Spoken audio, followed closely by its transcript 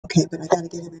Okay, but I gotta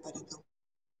get everybody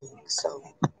going. So,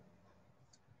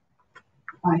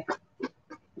 bye.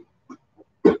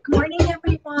 Good morning,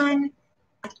 everyone.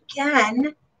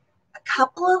 Again, a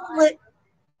couple of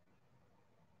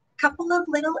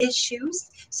little issues.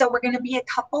 So we're going to be a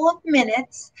couple of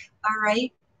minutes. All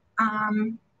right.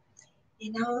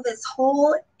 You know, this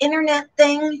whole internet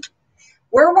thing,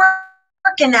 we're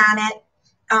working on it.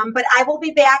 But I will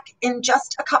be back in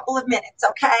just a couple of minutes.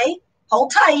 Okay.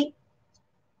 Hold tight.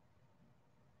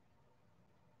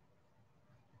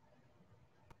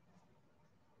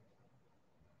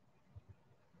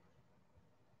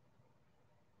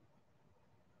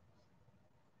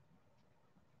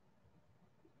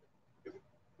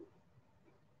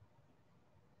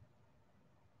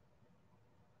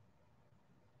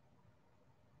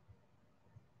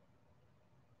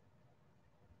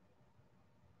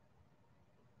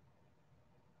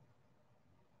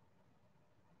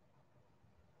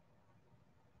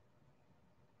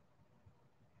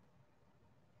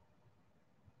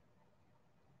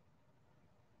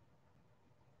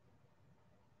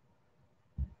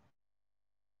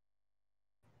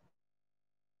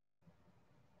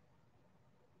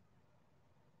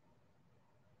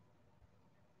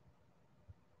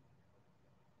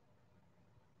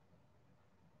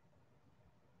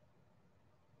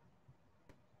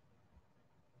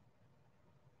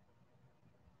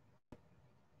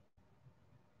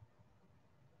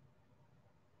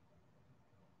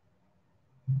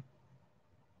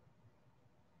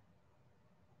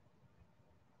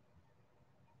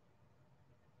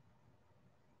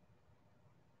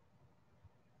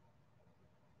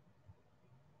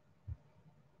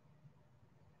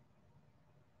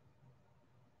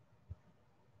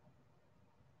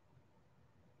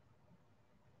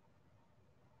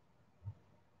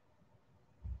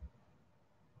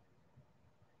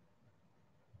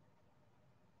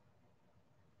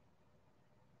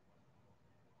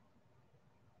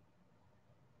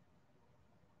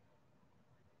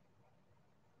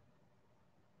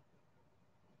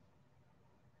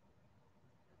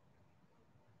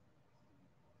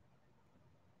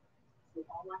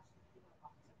 I'll watch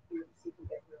here to see if we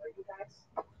get through. Are you guys?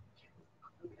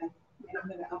 Okay. And I'm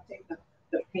going to update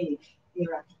the page, the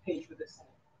interactive page for this site.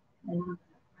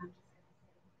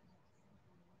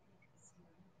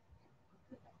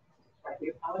 We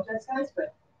apologize, guys,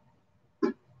 but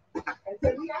I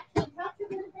said we actually have to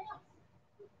get it down.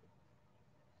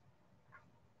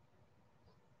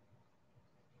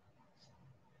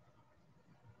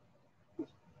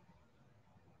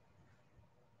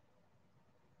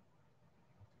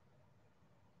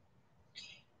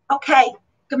 Okay.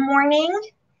 Good morning.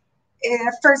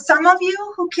 For some of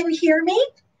you who can hear me,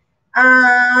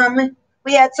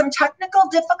 we had some technical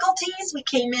difficulties. We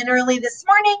came in early this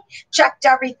morning, checked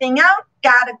everything out,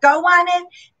 got a go on it.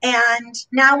 And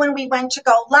now when we went to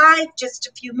go live just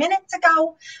a few minutes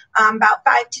ago, about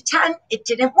 5 to 10, it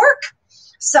didn't work.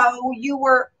 So you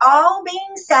were all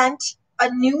being sent a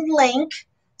new link.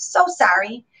 So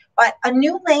sorry, but a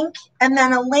new link and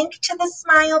then a link to the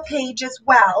Smile page as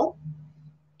well.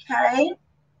 Okay.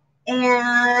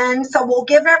 And so we'll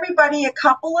give everybody a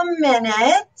couple of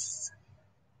minutes.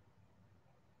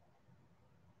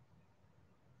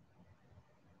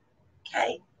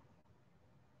 Okay.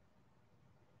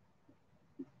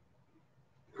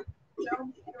 Joe,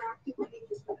 the interactive page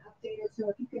has been updated, so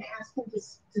if you can ask them to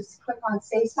just click on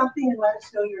say something and let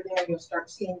us know you're there, you'll start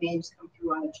seeing names come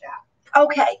through on the chat.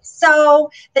 Okay, so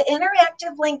the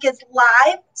interactive link is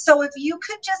live. So if you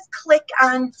could just click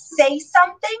on say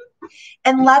something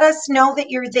and let us know that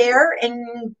you're there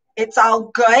and it's all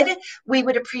good, we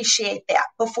would appreciate that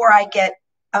before I get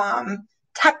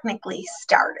technically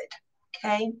started.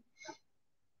 Okay.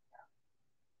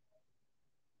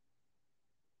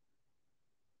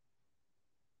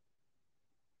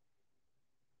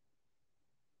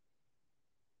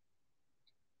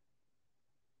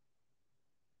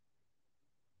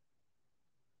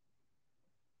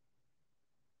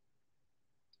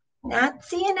 Not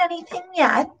seeing anything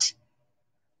yet.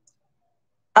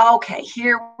 Okay,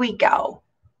 here we go.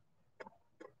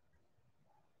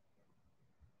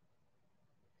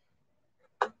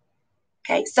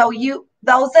 Okay, so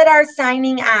those that are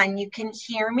signing on, you can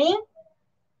hear me?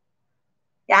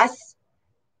 Yes?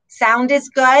 Sound is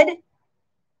good?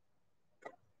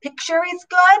 Picture is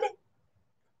good?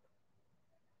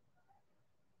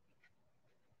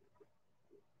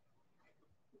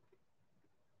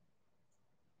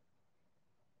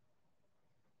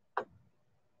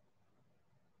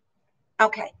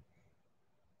 Okay.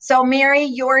 So Mary,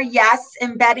 your yes,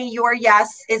 and Betty, your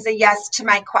yes is a yes to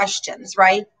my questions,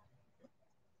 right?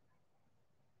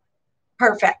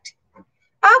 Perfect.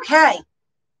 Okay,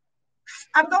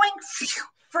 I'm going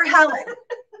for Helen.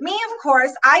 Me, of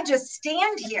course, I just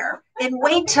stand here and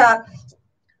wait to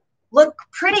look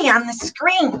pretty on the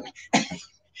screen.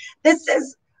 This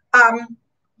is,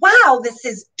 wow, this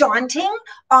is daunting,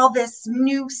 all this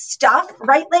new stuff,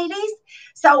 right, ladies?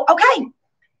 So, okay,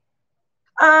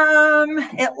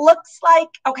 it looks like,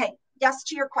 okay, yes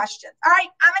to your questions. All right,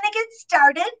 I'm gonna get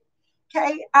started.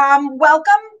 Okay,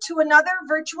 welcome to another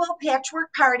virtual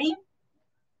patchwork party.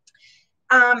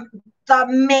 The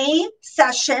May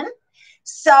session.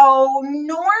 So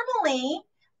normally,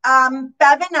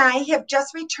 Bev and I have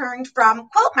just returned from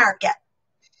Quilt Market.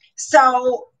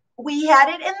 So we had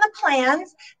it in the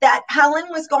plans that Helen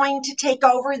was going to take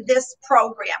over this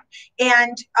program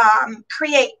and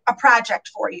create a project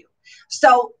for you.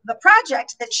 So the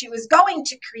project that she was going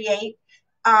to create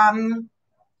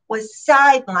was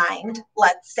sidelined,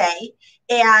 let's say,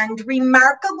 and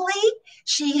remarkably,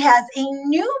 she has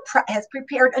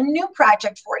prepared a new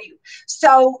project for you.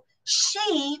 So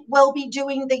she will be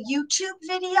doing the YouTube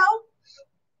video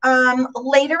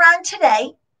later on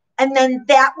today, and then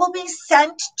that will be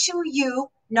sent to you.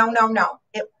 No.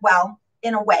 Well,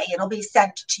 in a way, it'll be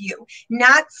sent to you,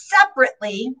 not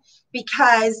separately,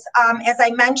 because as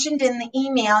I mentioned in the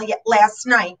email last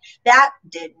night, that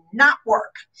did not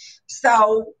work.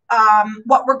 So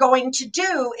what we're going to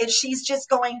do is she's just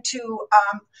going to,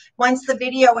 once the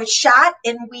video is shot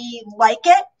and we like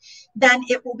it, then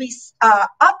it will be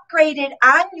upgraded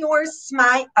on your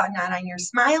Smile, not on your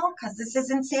Smile, because this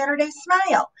isn't Saturday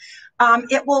Smile.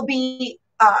 It will be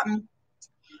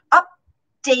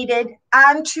updated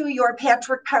onto your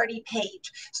Patchwork Party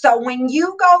page. So when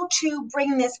you go to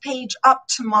bring this page up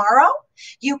tomorrow,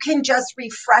 you can just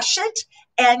refresh it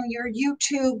and your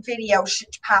YouTube video should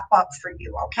pop up for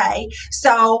you, okay?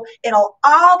 So it'll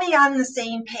all be on the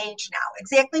same page now,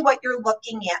 exactly what you're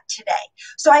looking at today.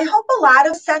 So I hope a lot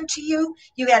of sent to you.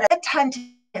 You got to attentive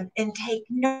and take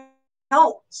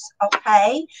notes,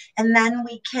 okay? And then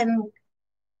we can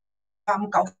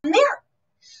go from there.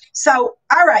 So,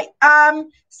 all right.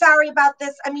 Sorry about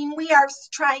this. I mean, we are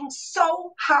trying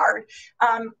so hard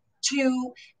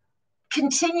to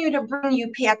continue to bring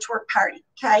you Patchwork Party,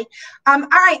 okay? All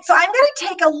right, so I'm going to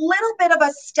take a little bit of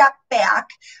a step back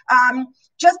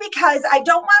just because I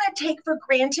don't want to take for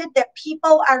granted that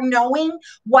people are knowing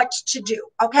what to do,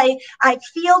 okay? I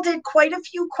fielded quite a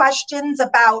few questions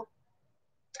about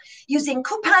using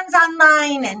coupons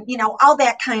online and, you know, all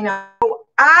that kind of.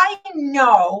 I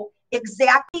know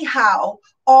exactly how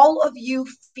all of you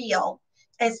feel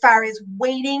as far as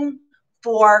waiting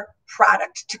for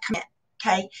product to come in,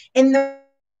 okay? And the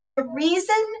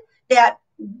reason that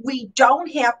we don't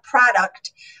have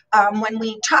product when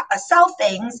we sell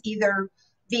things either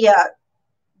via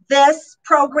this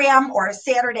program or a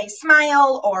Saturday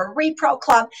Smile or Repro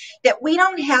Club, that we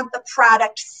don't have the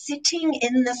product sitting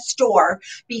in the store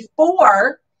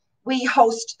before we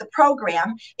host the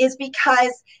program is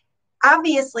because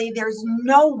obviously there's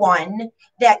no one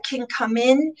that can come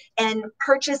in and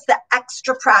purchase the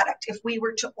extra product if we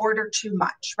were to order too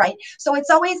much, right? So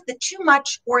it's always the too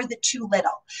much or the too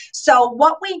little. So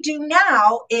what we do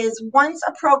now is once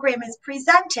a program is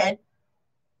presented,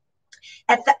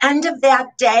 at the end of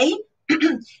that day,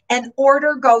 an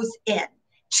order goes in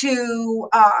to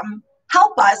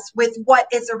help us with what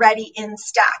is already in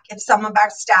stock if some of our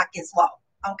stock is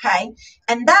low, okay?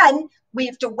 And then we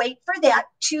have to wait for that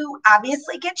to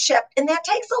obviously get shipped, and that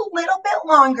takes a little bit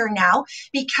longer now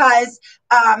because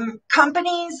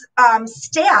companies'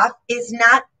 staff is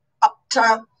not up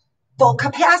to full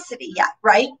capacity yet,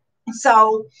 right?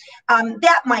 So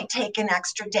that might take an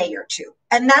extra day or two.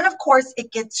 And then, of course,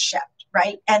 it gets shipped,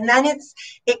 right? And then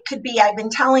it could be, I've been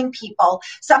telling people,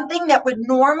 something that would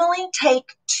normally take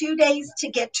 2 days to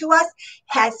get to us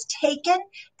has taken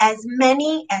as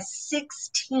many as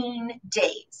 16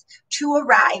 days to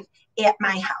arrive at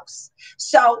my house.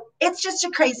 So it's just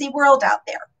a crazy world out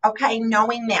there, okay?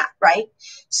 Knowing that, right?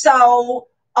 So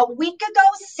a week ago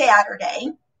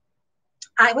Saturday,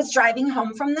 I was driving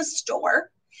home from the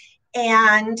store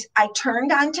and I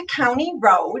turned onto County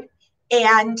Road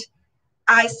and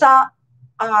I saw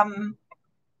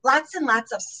lots and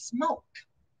lots of smoke.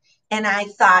 And I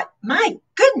thought, my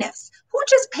goodness, who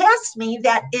just passed me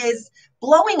that is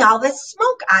blowing all this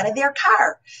smoke out of their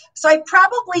car? So I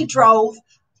probably drove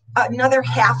another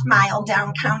half mile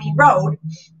down County Road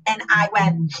and I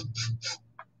went,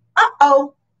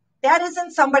 uh-oh, that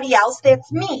isn't somebody else,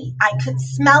 that's me. I could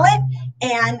smell it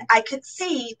and I could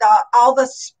see all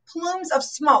the plumes of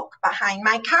smoke behind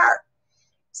my car.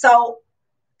 So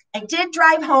I did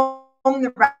drive home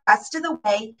the rest of the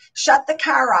way, shut the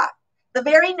car off, the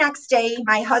very next day,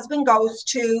 my husband goes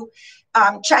to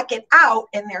check it out,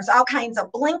 and there's all kinds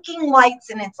of blinking lights,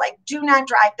 and it's like, do not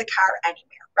drive the car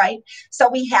anywhere, right? So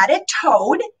we had it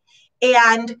towed,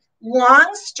 and long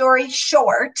story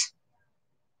short,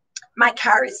 my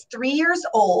car is 3 years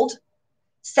old,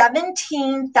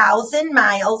 17,000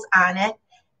 miles on it,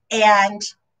 and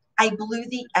I blew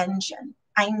the engine.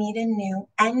 I need a new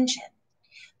engine.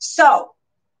 So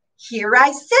here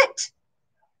I sit.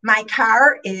 My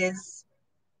car is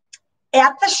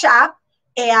at the shop,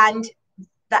 and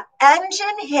the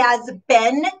engine has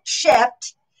been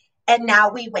shipped, and now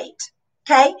we wait.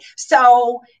 Okay,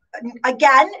 so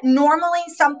again, normally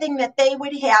something that they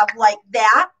would have like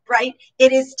that, right?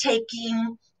 It is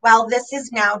taking, well, this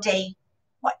is now day,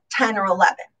 10 or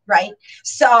 11, right?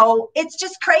 So it's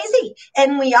just crazy.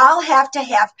 And we all have to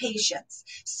have patience.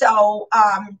 So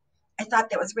I thought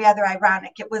that was rather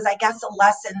ironic. It was, I guess, a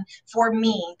lesson for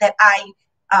me that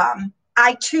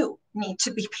I too need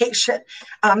to be patient.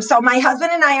 So my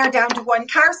husband and I are down to one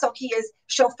car, so he is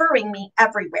chauffeuring me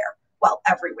everywhere. Well,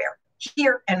 everywhere,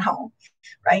 here and home,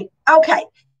 right? Okay,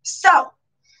 so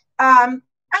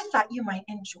I thought you might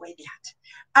enjoy that.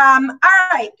 All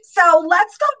right, so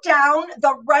let's go down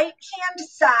the right-hand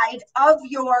side of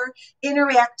your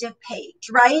interactive page,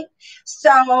 right?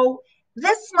 So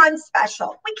this month's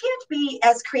special, we can't be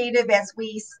as creative as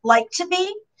we like to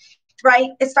be,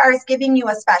 right, as far as giving you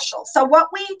a special. So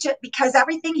what we do, because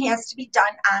everything has to be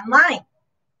done online.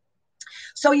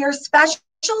 So your special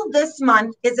this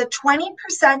month is a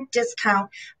 20% discount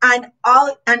on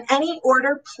any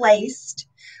order placed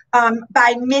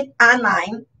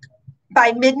online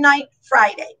by midnight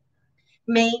Friday,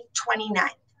 May 29th.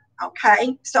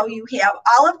 Okay, so you have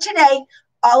all of today,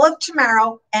 all of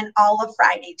tomorrow, and all of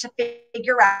Friday to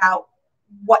figure out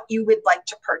what you would like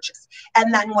to purchase.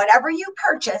 And then whatever you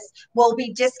purchase will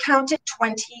be discounted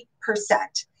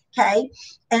 20%. Okay,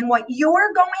 and what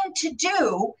you're going to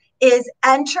do is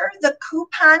enter the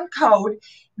coupon code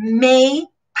May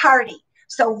Party.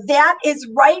 So that is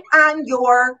right on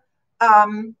your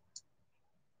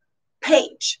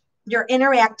page, your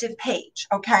interactive page,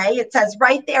 okay? It says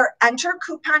right there, enter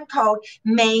coupon code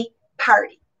May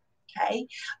Party, okay?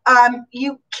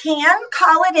 You can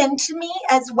call it in to me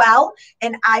as well,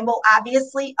 and I will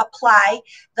obviously apply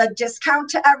the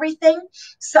discount to everything.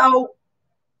 So,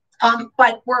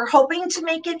 but we're hoping to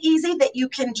make it easy that you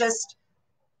can just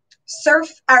surf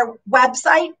our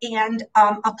website and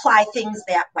apply things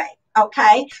that way.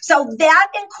 Okay, so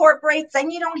that incorporates,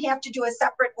 then you don't have to do a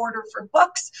separate order for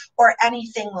books or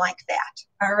anything like that.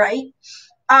 All right.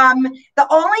 The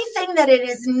only thing that it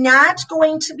is not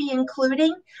going to be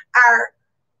including are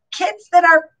kits that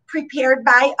are prepared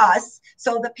by us.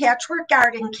 So the Patchwork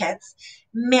Garden kits,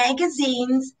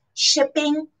 magazines,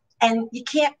 shipping, and you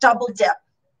can't double dip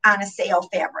on a sale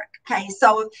fabric. Okay,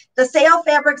 so the sale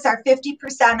fabrics are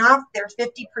 50% off, they're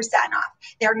 50% off.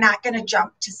 They're not going to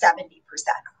jump to 70%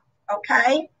 off.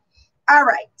 Okay, all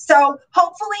right, so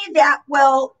hopefully that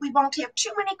will, we won't have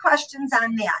too many questions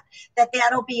on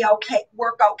that'll be okay,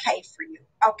 work okay for you.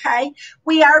 Okay,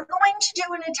 we are going to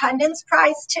do an attendance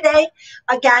prize today.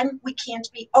 Again, we can't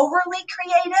be overly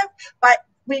creative, but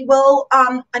we will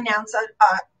announce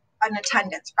an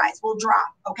attendance prize. We'll draw,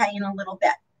 okay, in a little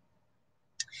bit.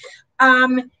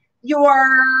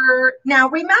 Now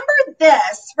remember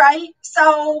this, right?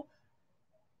 So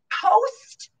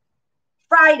post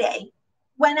Friday,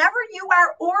 whenever you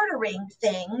are ordering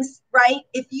things, right?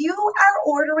 If you are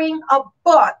ordering a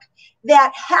book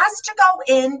that has to go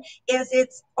in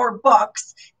or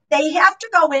books, they have to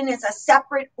go in as a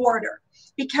separate order,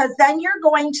 because then you're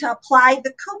going to apply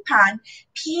the coupon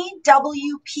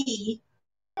PWP.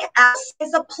 As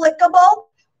is applicable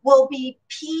will be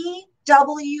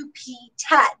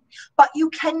PWP10, but you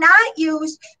cannot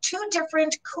use two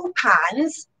different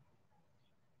coupons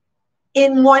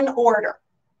in one order.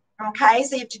 Okay,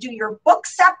 so you have to do your book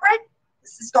separate.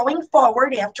 This is going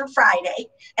forward after Friday,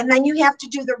 and then you have to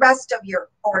do the rest of your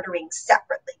ordering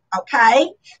separately.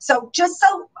 Okay, so just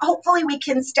so hopefully we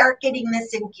can start getting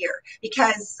this in gear,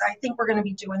 because I think we're going to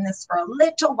be doing this for a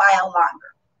little while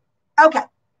longer. Okay,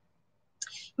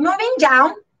 moving down,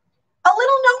 a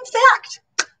little known fact.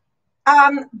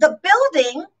 The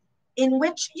building in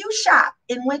which you shop,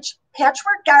 in which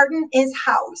Patchwork Garden is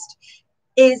housed,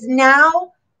 is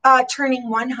now turning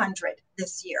 100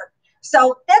 this year.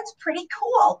 So that's pretty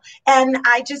cool. And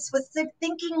I just was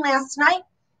thinking last night,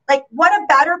 like, what a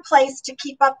better place to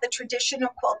keep up the tradition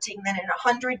of quilting than in a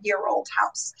 100-year-old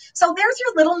house. So there's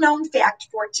your little known fact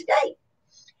for today.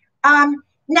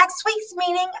 Next week's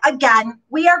meeting, again,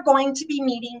 we are going to be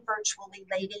meeting virtually,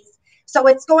 ladies. So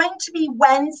it's going to be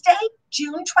Wednesday,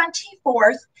 June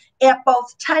 24th at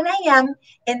both 10 a.m.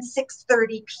 and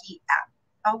 6:30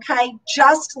 p.m. Okay,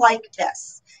 just like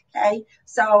this. Okay,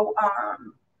 so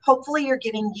hopefully you're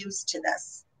getting used to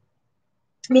this,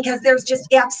 because there's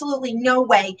just absolutely no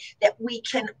way that we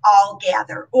can all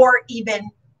gather, or even,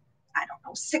 I don't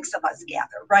know, 6 of us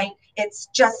gather, right? It's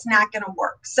just not going to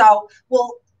work. So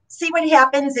we'll see what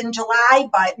happens in July,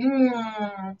 but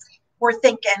we're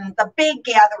thinking the big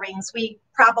gatherings, we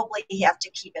probably have to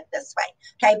keep it this way,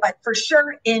 okay? But for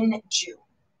sure in June,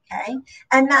 okay?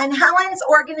 And then Helen's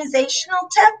organizational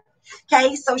tip,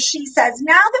 okay? So she says,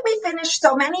 now that we finished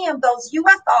so many of those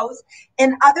UFOs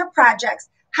and other projects,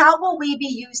 how will we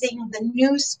be using the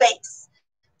new space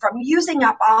from using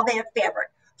up all that fabric?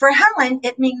 For Helen,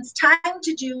 it means time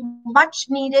to do much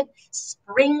needed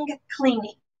spring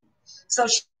cleaning. So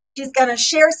she's going to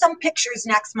share some pictures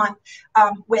next month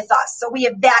with us. So we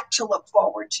have that to look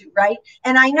forward to, right?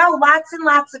 And I know lots and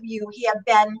lots of you have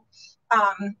been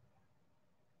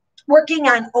working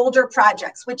on older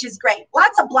projects, which is great.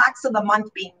 Lots of blocks of the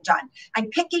month being done. I'm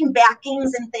picking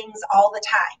backings and things all the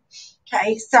time.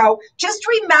 Okay, so just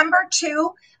remember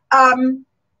too,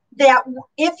 that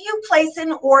if you place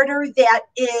an order that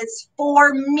is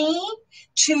for me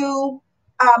to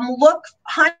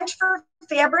hunt for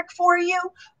fabric for you,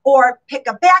 or pick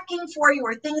a backing for you,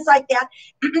 or things like that,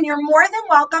 you're more than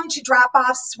welcome to drop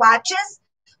off swatches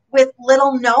with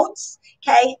little notes,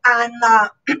 okay, on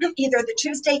either the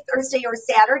Tuesday, Thursday, or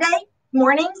Saturday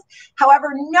mornings. However,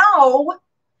 know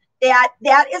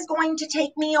that is going to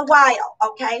take me a while,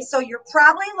 okay? So you're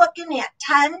probably looking at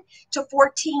 10 to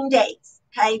 14 days,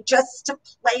 okay, just to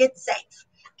play it safe,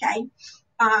 okay?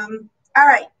 All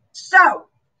right, so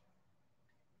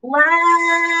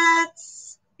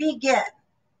let's begin.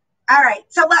 All right,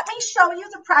 so let me show you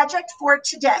the project for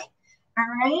today, all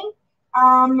right?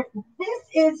 This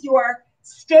is your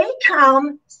Stay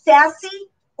Calm, Sassy,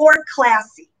 or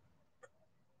Classy,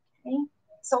 okay?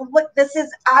 So look, this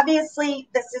is obviously,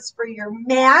 this is for your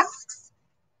masks,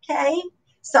 okay?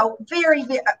 So very,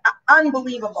 very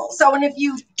unbelievable. So, and if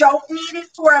you don't need it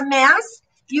for a mask,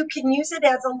 you can use it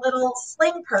as a little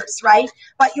sling purse, right?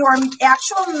 But your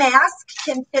actual mask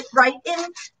can fit right in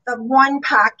the one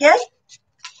pocket.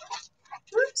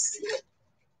 Oops.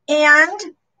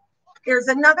 And there's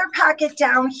another pocket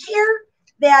down here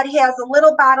that has a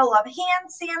little bottle of hand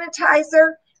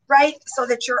sanitizer, right? So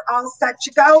that you're all set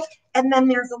to go. And then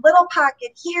there's a little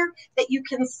pocket here that you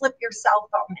can slip your cell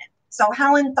phone in. So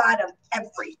Helen thought of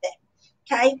everything,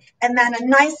 okay? And then a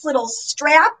nice little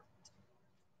strap,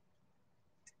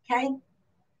 okay?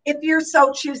 If you're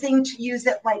so choosing to use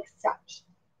it like such.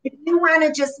 If you want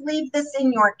to just leave this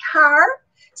in your car,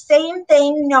 same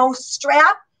thing, no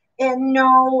strap and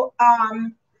no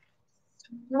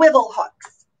swivel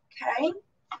hooks, okay?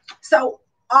 So,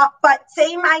 but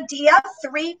same idea,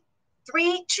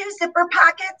 two zipper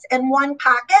pockets and one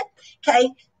pocket, okay?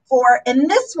 And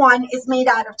this one is made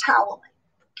out of toweling,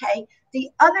 okay? The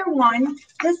other one,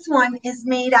 this one is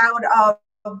made out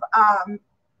of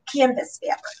canvas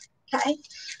fabric, okay?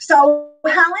 So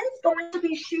Helen's going to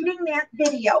be shooting that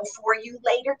video for you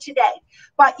later today,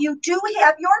 but you do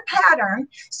have your pattern,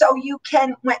 so you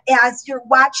can, as you're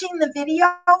watching the video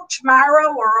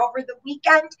tomorrow or over the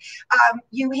weekend,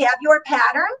 you have your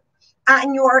pattern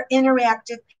on your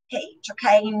interactive page,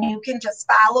 okay? And you can just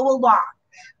follow along.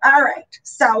 All right,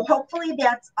 so hopefully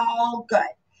that's all good.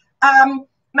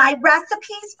 My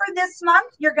recipes for this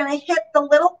month, you're going to hit the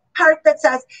little part that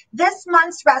says this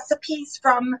month's recipes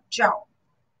from Joan,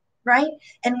 right?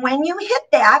 And when you hit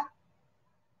that,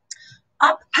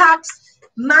 up pops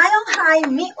Mile High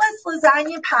Meatless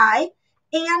Lasagna Pie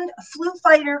and Flu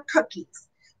Fighter Cookies.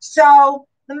 So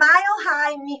the Mile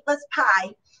High Meatless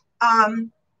Pie,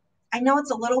 I know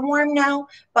it's a little warm now,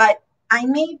 but I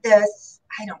made this,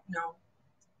 I don't know,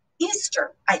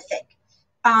 Easter, I think.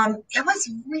 It was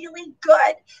really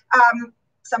good.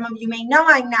 Some of you may know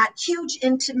I'm not huge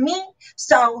into meat,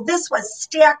 so this was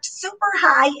stacked super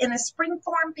high in a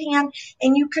springform pan,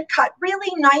 and you could cut really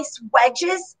nice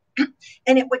wedges,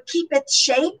 and it would keep its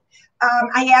shape.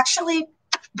 I actually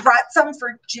brought some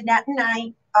for Jeanette and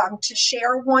I to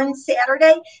share one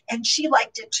Saturday, and she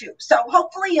liked it too. So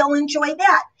hopefully you'll enjoy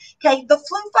that. Okay, the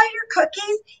Flu Fighter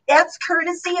cookies, that's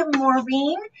courtesy of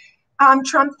Maureen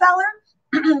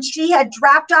Trumpfeller. She had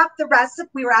dropped off the recipe.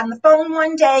 We were on the phone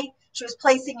one day. She was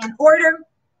placing an order,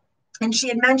 and she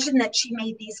had mentioned that she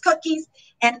made these cookies.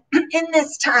 And in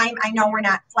this time, I know we're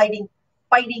not fighting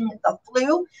the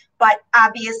flu, but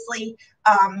obviously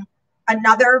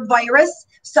another virus.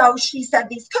 So she said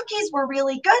these cookies were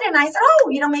really good. And I said,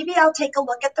 oh, maybe I'll take a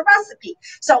look at the recipe.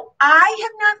 So I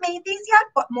have not made these yet,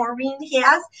 but Maureen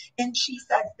has, and she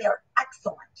says they're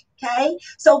excellent. Okay,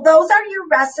 so those are your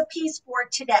recipes for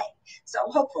today. So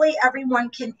hopefully everyone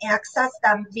can access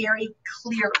them very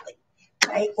clearly,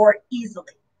 okay, or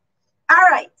easily. All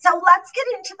right, so let's get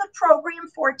into the program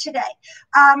for today.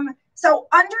 So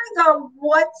under the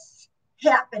what's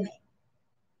happening,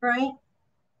 right?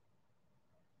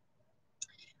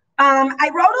 I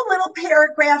wrote a little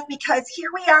paragraph because here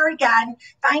we are again,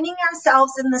 finding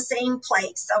ourselves in the same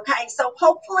place, okay? So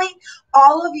hopefully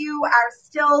all of you are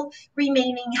still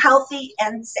remaining healthy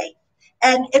and safe.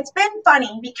 And it's been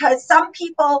funny because some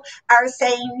people are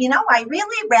saying, I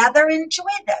really rather enjoy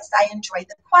this. I enjoy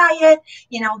the quiet.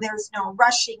 There's no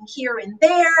rushing here and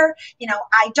there.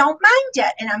 I don't mind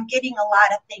it. And I'm getting a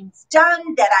lot of things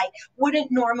done that I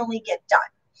wouldn't normally get done.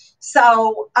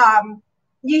 So,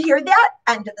 you hear that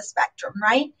end of the spectrum,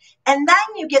 right? And then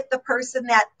you get the person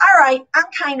that, all right, I'm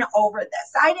kind of over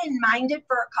this. I didn't mind it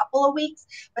for a couple of weeks,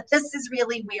 but this is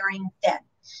really wearing thin.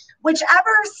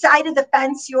 Whichever side of the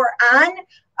fence you're on,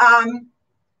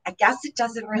 I guess it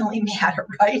doesn't really matter,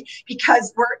 right?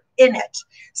 Because we're in it.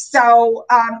 So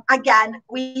again,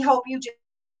 we hope you just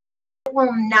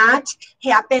will not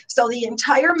happen. So the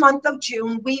entire month of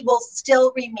June, we will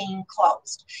still remain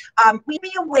closed. We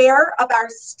be aware of our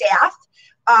staff.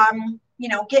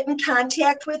 Get in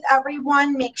contact with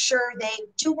everyone, make sure they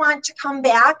do want to come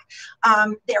back.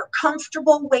 They're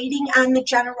comfortable waiting on the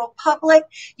general public,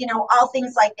 all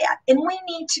things like that. And we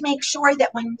need to make sure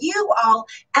that when you all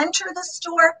enter the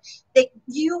store, that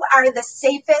you are the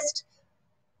safest.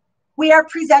 We are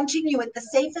presenting you with the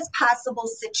safest possible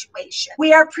situation.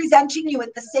 We are presenting you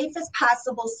with the safest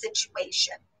possible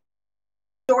situation.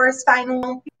 Doors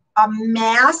finally a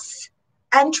mass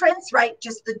entrance, right?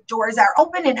 Just the doors are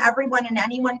open and everyone and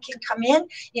anyone can come in.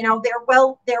 There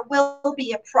will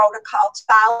be a protocol to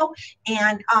follow,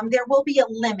 and there will be a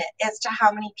limit as to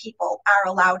how many people are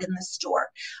allowed in the store.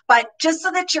 But just so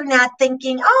that you're not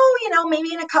thinking, oh,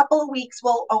 maybe in a couple of weeks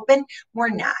we'll open, we're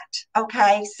not.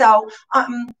 Okay, so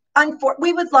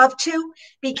we would love to,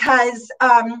 because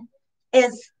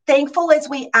as thankful as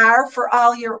we are for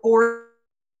all your orders,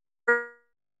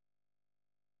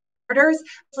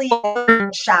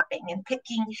 shopping and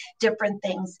picking different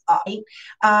things up.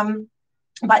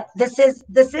 But this is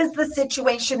the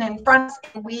situation in front of us,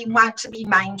 and we want to be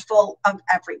mindful of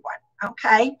everyone.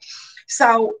 Okay,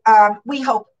 so we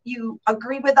hope you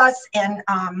agree with us and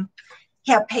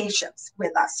have patience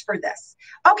with us for this.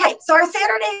 Okay, so our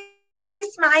Saturday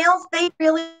Smiles, they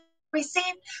really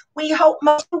received. We hope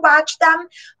most of you watch them.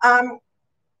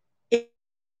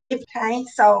 Okay,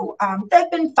 so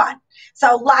they've been fun.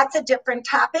 So lots of different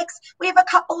topics. We have a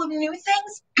couple of new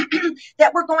things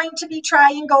that we're going to be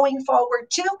trying going forward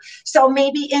too. So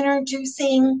maybe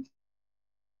introducing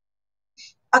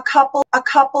a couple of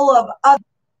other,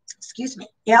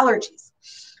 allergies.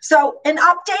 So an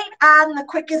update on the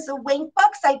Quick as a Wink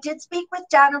books. I did speak with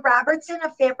Donna Robertson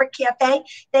of Fabric Cafe.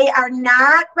 They are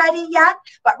not ready yet,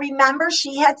 but remember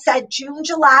she had said June,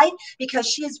 July, because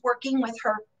she is working with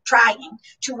her trying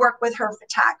to work with her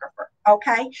photographer.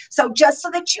 Okay, so just so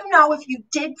that you know, if you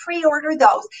did pre-order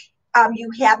those,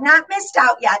 you have not missed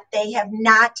out yet. They have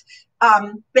not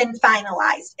been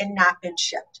finalized and not been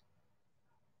shipped.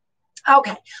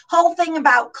 Okay, whole thing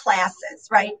about classes,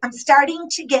 right? I'm starting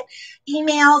to get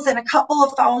emails and a couple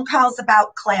of phone calls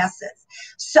about classes.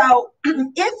 So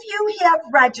if you have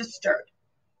registered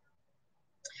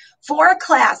for a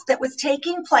class that was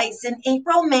taking place in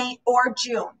April, May, or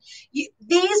June,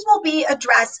 these will be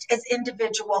addressed as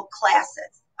individual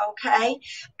classes, okay?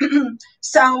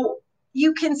 So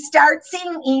you can start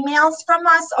seeing emails from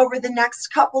us over the next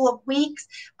couple of weeks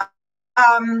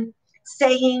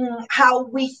saying how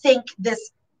we think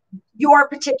your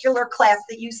particular class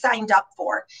that you signed up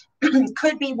for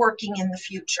could be working in the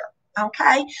future,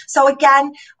 okay? So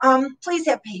again, please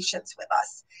have patience with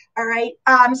us. All right,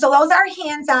 so those are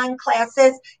hands-on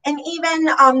classes and even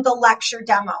the lecture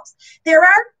demos. There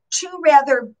are two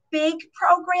rather big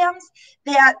programs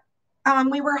that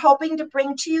we were hoping to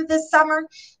bring to you this summer.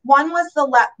 One was the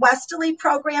Westerly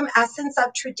program, Essence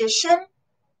of Tradition.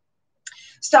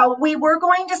 So we were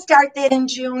going to start that in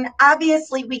June.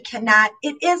 Obviously, we cannot.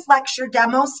 It is lecture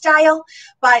demo style,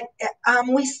 but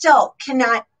we still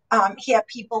cannot have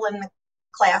people in the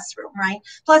classroom, right?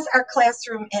 Plus, our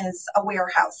classroom is a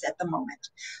warehouse at the moment.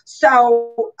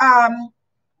 So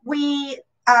we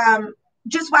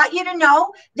just want you to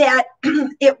know that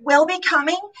it will be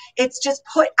coming. It's just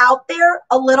put out there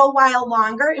a little while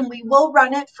longer, and we will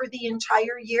run it for the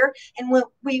entire year, and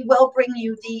we will bring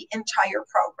you the entire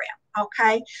program.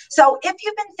 Okay, so if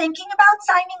you've been thinking about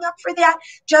signing up for that,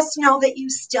 just know that you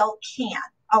still can.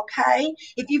 Okay,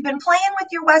 if you've been playing with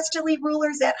your Westerly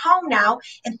rulers at home now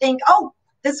and think, oh,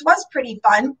 this was pretty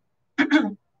fun,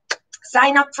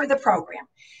 sign up for the program.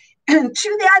 And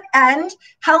to that end,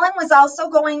 Helen was also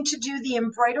going to do the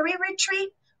embroidery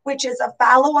retreat, which is a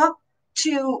follow-up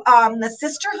to the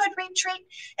sisterhood retreat.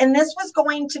 And this was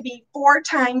going to be 4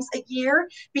 times a year,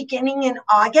 beginning in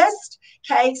August.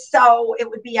 Okay, so it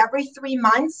would be every 3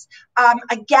 months.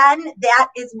 Again, that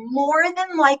is more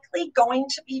than likely going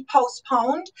to be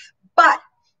postponed, but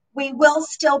we will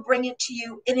still bring it to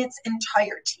you in its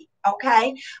entirety.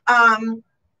 Okay,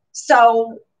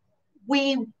 so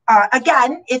we,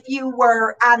 again, if you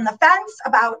were on the fence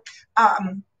about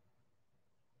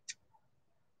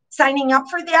signing up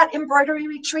for that embroidery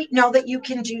retreat, know that you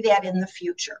can do that in the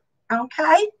future.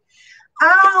 Okay?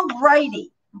 All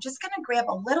righty. I'm just going to grab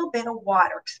a little bit of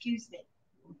water. Excuse me.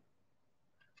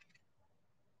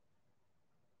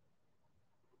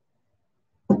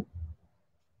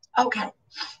 Okay.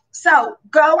 So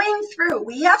going through,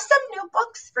 we have some new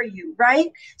books for you,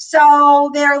 right?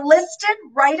 So they're listed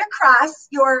right across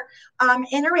your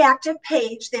interactive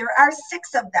page. There are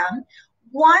 6 of them.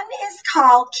 One is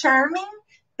called Charming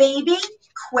Baby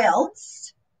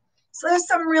Quilts. So there's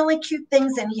some really cute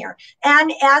things in here.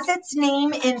 And as its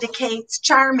name indicates,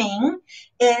 Charming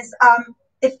is,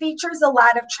 it features a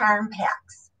lot of charm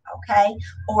packs, okay?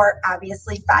 Or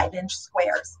obviously 5-inch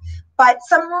squares. But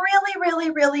some really, really,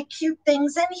 really cute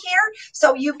things in here.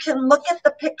 So you can look at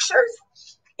the pictures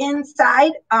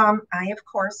inside. I, of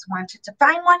course, wanted to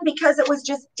find one because it was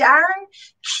just darn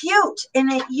cute.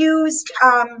 And it used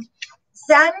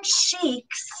Zen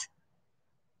Chic's.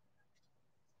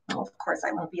 Oh, of course,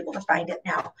 I won't be able to find it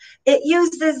now. It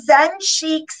uses Zen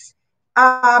Chic's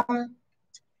charm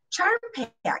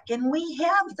pack, and we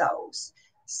have those.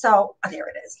 So, oh, there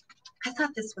it is. I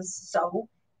thought this was so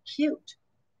cute.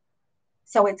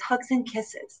 So it's Hugs and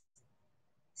Kisses.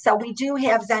 So we do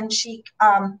have Zen Chic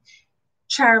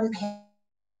charm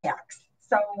packs.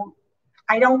 So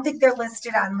I don't think they're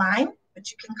listed online,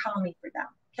 but you can call me for them.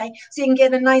 Okay, so you can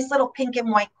get a nice little pink and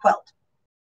white quilt.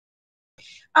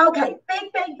 Okay,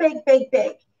 big, big, big, big,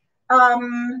 big.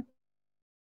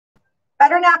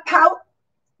 Better Not Pout,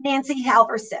 Nancy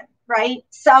Halverson, right?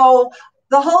 So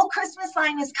the whole Christmas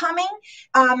line is coming.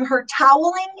 Her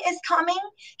toweling is coming.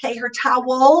 Okay, her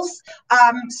towels.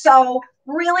 So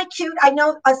really cute. I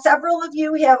know several of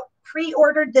you have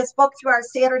pre-ordered this book through our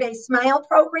Saturday Smile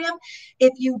program.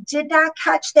 If you did not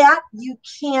catch that, you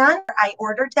can. I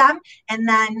ordered them, and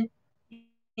then,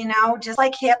 you know, just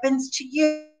like happens to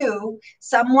you,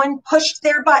 someone pushed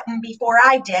their button before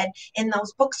I did, and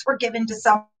those books were given to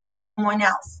someone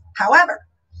else. However,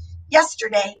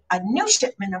 yesterday, a new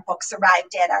shipment of books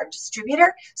arrived at our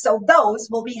distributor, so those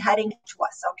will be heading to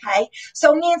us, okay?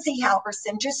 So Nancy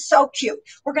Halverson, just so cute.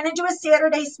 We're going to do a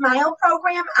Saturday Smile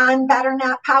program on Better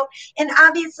Not Pout, and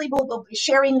obviously we'll be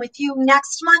sharing with you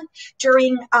next month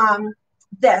during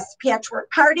this Patchwork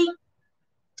Party.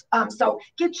 So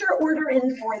get your order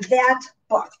in for that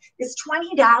book. It's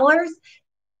 $20,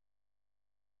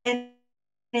 and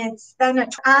it's been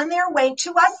on their way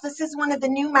to us. This is one of the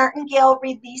new Martingale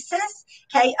releases.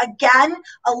 Okay, again,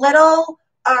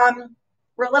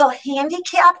 we're a little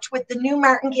handicapped with the new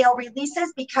Martingale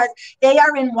releases because they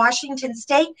are in Washington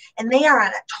State and they are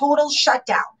on a total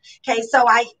shutdown. Okay, so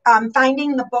I'm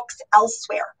finding the books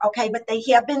elsewhere. Okay, but they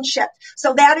have been shipped.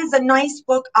 So that is a nice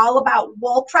book all about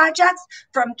wool projects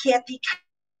from Kathy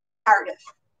Cardiff.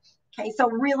 Okay, so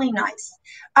really nice.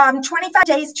 25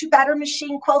 Days to Better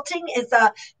Machine Quilting is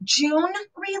a June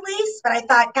release, but I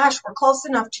thought, gosh, we're close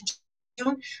enough to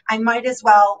June. I might as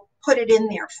well put it in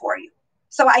there for you.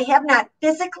 So I have not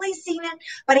physically seen it,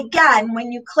 but again,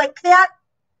 when you click that,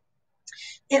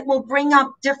 it will bring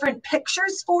up different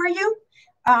pictures for you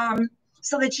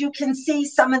so that you can see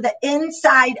some of the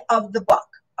inside of the book,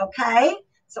 okay?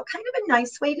 So kind of a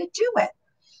nice way to do it.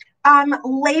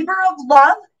 Labor of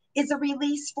Love is a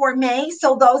release for May,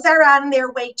 so those are on their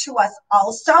way to us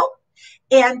also.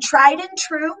 And Tried and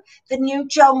True, the new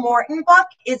Joe Morton book,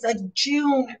 is a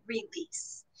June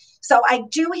release. So I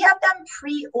do have them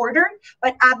pre-ordered,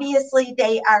 but obviously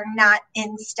they are not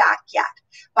in stock yet.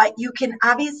 But you can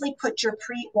obviously put your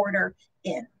pre-order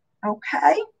in,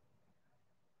 okay?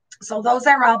 So those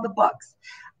are all the books.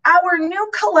 our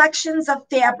new collections of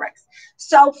fabrics.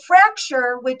 So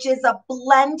Fracture, which is a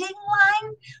blending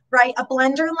line, right, a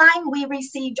blender line, we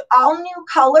received all new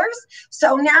colors.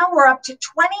 So now we're up to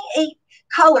 28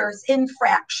 colors in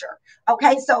Fracture.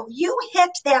 Okay, so you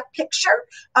hit that picture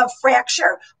of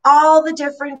Fracture, all the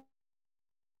different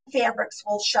fabrics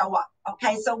will show up.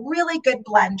 Okay, so really good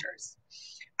blenders.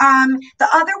 The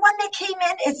other one that came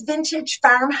in is Vintage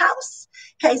Farmhouse.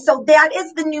 Okay, so that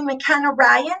is the new McKenna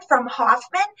Ryan from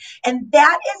Hoffman, and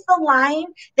that is the line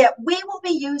that we will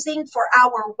be using for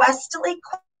our Westerly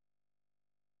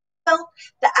quilt,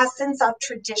 the Essence of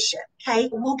Tradition. Okay,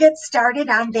 we'll get started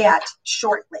on that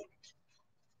shortly.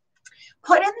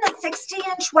 Put in the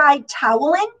 60-inch wide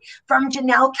toweling from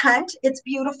Janelle Kent. It's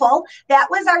beautiful.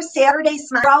 That was our Saturday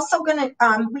smile. We're also going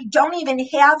to, we don't even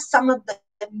have some of the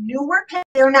newer pins.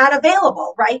 They're not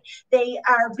available, right? They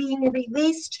are being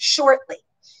released shortly.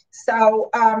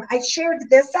 So I shared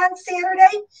this on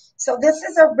Saturday. So this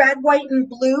is a red, white, and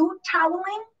blue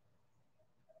toweling.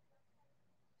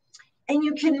 And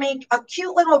you can make a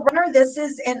cute little runner. This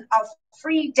is in a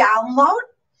free download.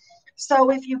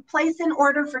 So if you place an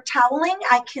order for toweling,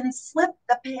 I can slip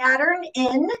the pattern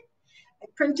in. I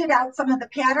printed out some of the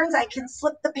patterns. I can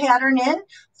slip the pattern in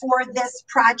for this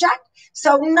project.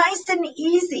 So nice and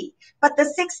easy. But the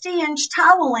 60-inch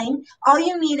toweling, all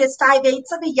you need is 5/8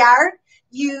 of a yard.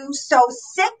 You sew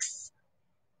 6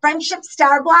 friendship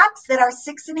star blocks that are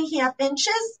 6.5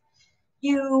 inches.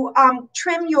 You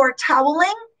trim your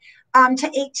toweling to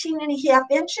 18.5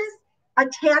 inches.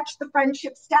 Attach the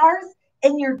friendship stars,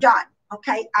 and you're done.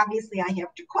 Okay, obviously I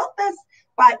have to quilt this,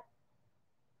 but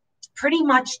pretty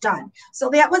much done. So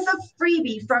that was a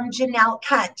freebie from Janelle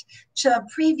Kent to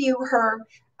preview her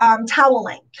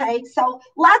toweling. Okay, so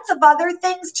lots of other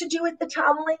things to do with the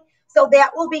toweling. So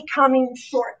that will be coming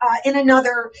short in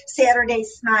another Saturday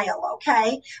Smile,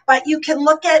 okay? But you can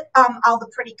look at all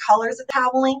the pretty colors of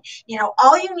toweling. You know,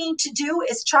 all you need to do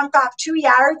is chunk off 2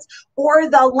 yards or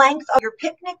the length of your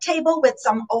picnic table with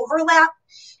some overlap.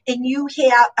 And you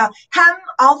have hem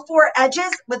all 4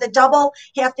 edges with a double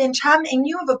 1/2-inch hem, and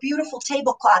you have a beautiful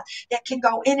tablecloth that can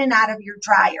go in and out of your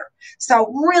dryer. So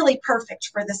really perfect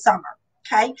for the summer,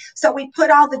 okay? So we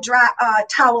put all the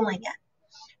toweling in.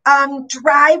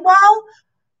 Drywall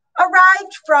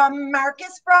arrived from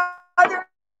Marcus Brothers.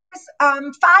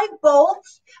 5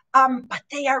 bolts, but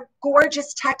they are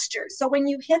gorgeous textures. So when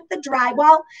you hit the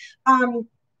drywall,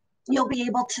 you'll be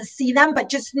able to see them, but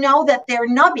just know that they're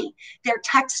nubby, they're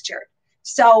textured.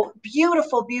 So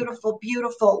beautiful, beautiful,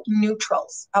 beautiful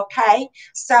neutrals, okay?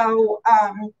 So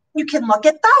you can look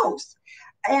at those.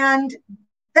 And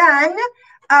then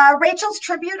Rachel's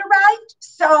Tribute arrived.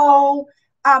 So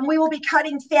we will be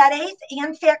cutting fat 1/8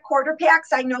 and fat quarter packs.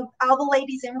 I know all the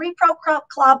ladies in Repro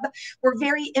Club were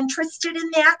very interested in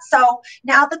that. So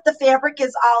now that the fabric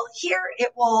is all here,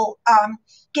 it will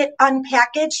get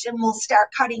unpackaged and we'll start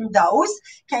cutting those.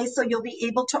 Okay, so you'll be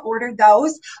able to order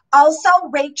those. Also,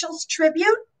 Rachel's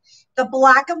Tribute, the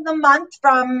block of the month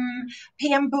from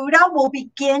Pam Buddha will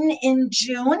begin in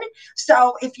June.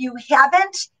 So if you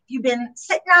haven't, you've been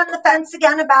sitting on the fence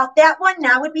again about that one,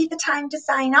 now would be the time to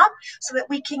sign up so that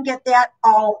we can get that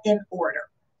all in order,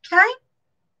 okay?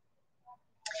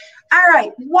 All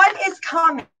right, what is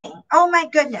coming? Oh my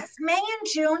goodness, May and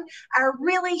June are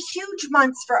really huge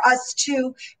months for us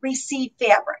to receive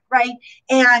fabric, right?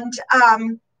 And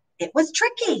it was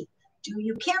tricky. Do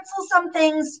you cancel some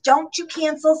things? Don't you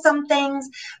cancel some things?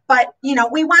 But, you know,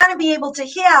 we want to be able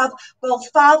to have both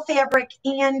fall fabric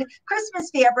and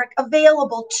Christmas fabric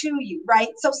available to you,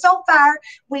 right? So far,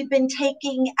 we've been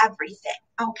taking everything,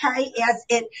 okay, as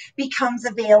it becomes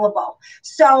available.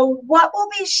 So what will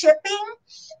be shipping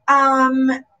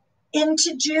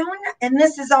into June, and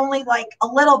this is only like a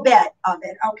little bit of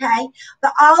it, okay?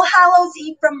 The All Hallows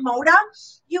Eve from Moda.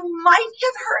 You might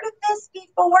have heard of this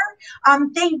before.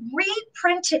 They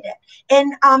reprinted it,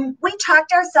 and we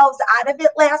talked ourselves out of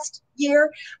it last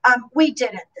year. We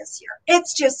did it this year.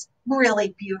 It's just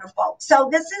really beautiful. So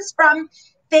this is from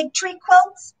Fig Tree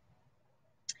Quilts.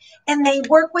 And they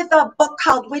work with a book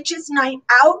called Witch's Night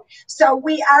Out. So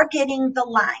we are getting the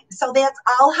line. So that's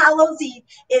All Hallows Eve.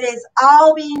 It is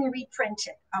all being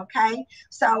reprinted, okay?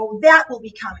 So that will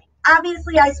be coming.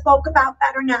 Obviously, I spoke about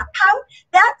Better Not Pout.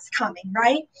 That's coming,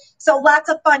 right? So lots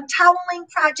of fun toweling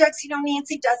projects. You know,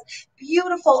 Nancy does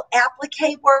beautiful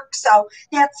applique work. So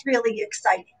that's really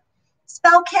exciting.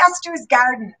 Spellcaster's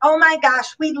Garden. Oh my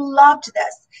gosh, we loved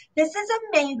this. This is a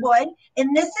Maywood,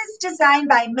 and this is designed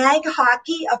by Meg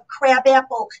Hockey of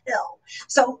Crabapple Hill.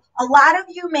 So a lot of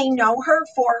you may know her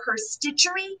for her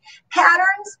stitchery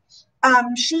patterns.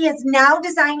 She is now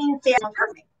designing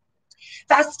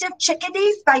Festive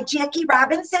Chickadees by Jackie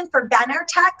Robinson for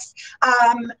Benartex.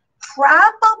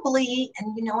 Probably,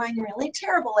 and you know I'm really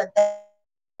terrible at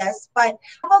this, but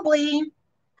probably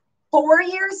 4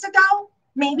 years ago,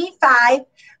 maybe 5,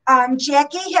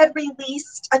 Jackie had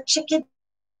released a chickadee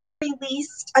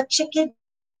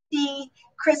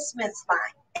Christmas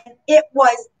line, and it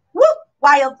was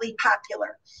wildly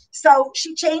popular. So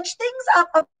she changed things up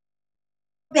a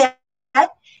bit,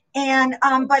 and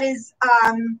but is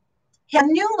have a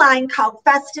new line called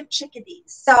Festive Chickadees.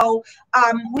 So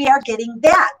we are getting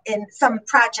that in some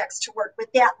projects to work with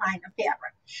that line of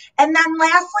fabric. And then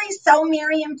lastly, So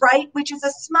Merry and Bright, which is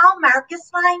a small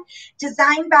Marcus line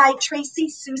designed by Tracy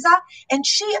Souza. And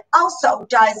she also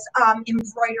does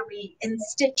embroidery and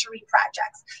stitchery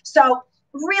projects. So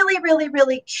really, really,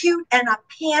 really cute, and a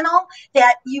panel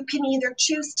that you can either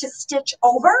choose to stitch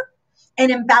over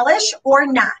and embellish or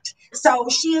not. So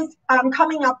she's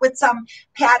coming up with some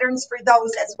patterns for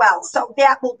those as well. So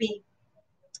that will be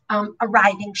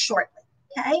arriving shortly.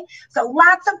 Okay, so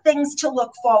lots of things to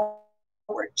look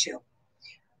forward to.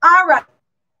 All right,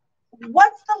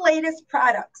 what's the latest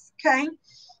products? Okay,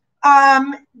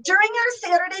 during our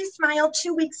Saturday Smile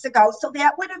 2 weeks ago, so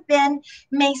that would have been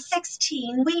May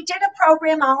 16, we did a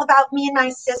program all about me and my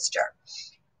sister.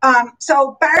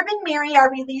 So Barb and Mary are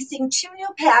releasing 2 new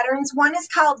patterns. One is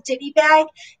called Ditty Bag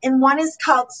and one is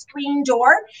called Screen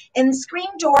Door. And Screen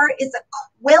Door is a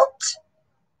quilt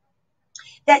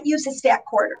that uses stack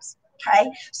quarters.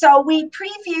 Okay, so we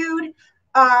previewed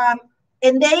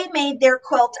and they made their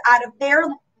quilt out of their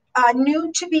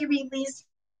new to be released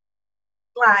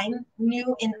line,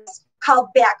 new in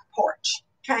called Back Porch.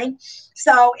 Okay,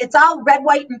 so it's all red,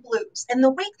 white, and blues. And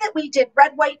the week that we did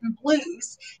red, white, and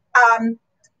blues,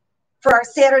 for our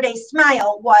Saturday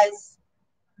Smile was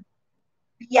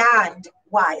beyond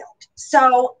wild.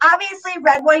 So obviously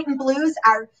red, white, and blues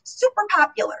are super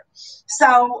popular.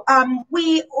 So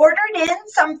we ordered in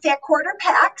some fat quarter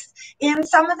packs and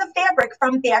some of the fabric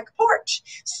from Back Porch.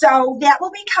 So that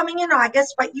will be coming in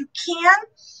August, but you can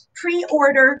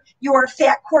pre-order your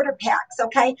fat quarter packs,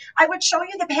 okay? I would show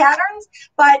you the patterns,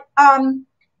 but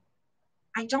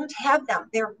I don't have them.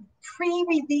 They're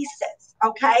pre-releases,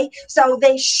 okay? So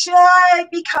they should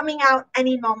be coming out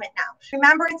any moment now.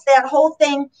 Remember, it's that whole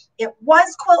thing. It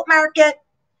was Quilt Market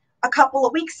a couple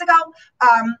of weeks ago,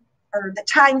 or the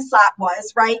time slot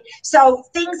was, right? So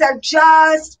things are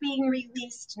just being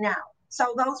released now.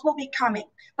 So those will be coming,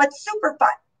 but super fun.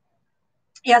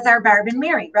 As our Barb and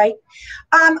Mary, right?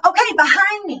 Okay,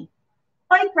 behind me,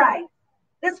 Bike Ride.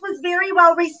 This was very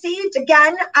well received.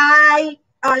 Again, I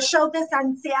showed this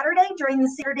on Saturday during the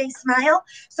Saturday Smile.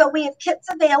 So we have kits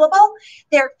available.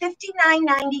 They're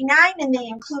 $59.99 and they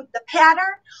include the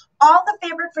pattern, all the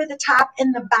fabric for the top,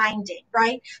 and the binding,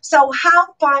 right? So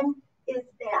how fun is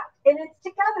that? And it's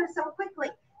together so quickly.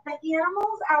 The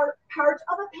animals are part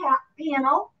of a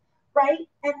panel, right?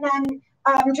 And then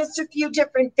just a few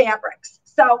different fabrics.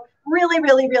 So really,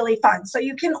 really, really fun. So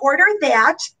you can order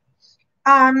that.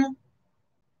 And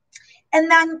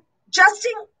then just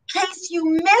in case you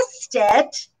missed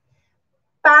it,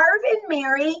 Barb and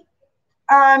Mary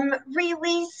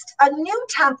released a new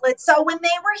template. So when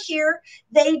they were here,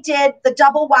 they did the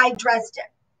double wide Dresden,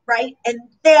 right? And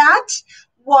that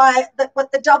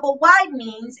what the double wide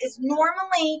means is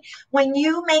normally when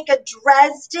you make a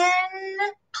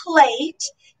Dresden plate,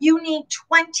 you need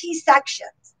 20 sections.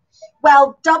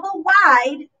 Well, double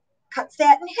wide cuts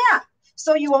that in half.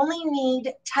 So you only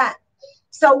need 10.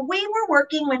 So we were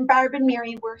working when Barb and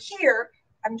Mary were here.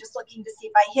 I'm just looking to see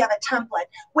if I have a template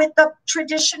with the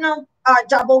traditional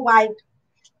double wide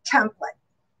template.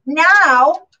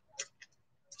 Now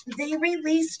they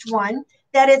released one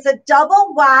that is a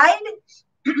double wide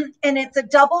and it's a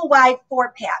double wide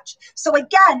 4-patch. So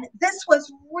again, this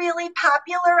was really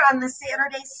popular on the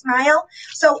Saturday Smile.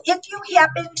 So if you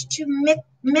happened to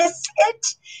miss it,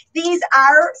 these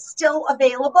are still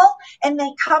available and they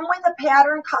come with a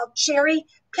pattern called Cherry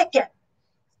Pickin'.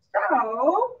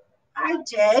 So I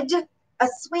did a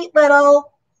sweet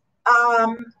little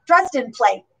Dresden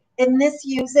plate, and this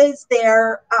uses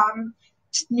their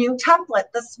new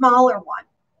template, the smaller one.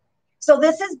 So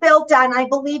this is built on, I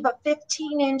believe, a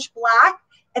 15-inch block,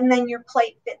 and then your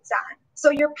plate fits on. So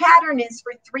your pattern is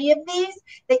for 3 of these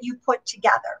that you put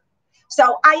together.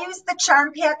 So I use the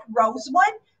Charm Pack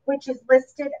Rosewood, which is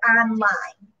listed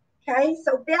online. Okay,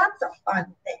 so that's a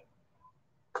fun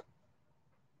thing.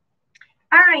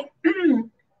 All right.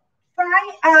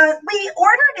 We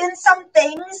ordered in some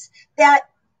things that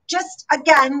just,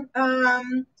 again,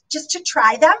 just to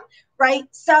try them, right?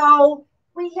 So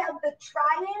we have the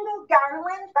triangle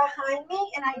garland behind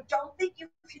me, and I don't think you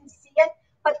can see it,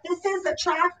 but this is a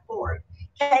chalkboard.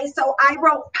 Okay, so I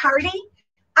wrote party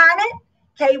on it,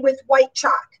 okay, with white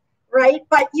chalk, right?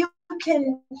 But you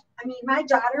can, I mean, my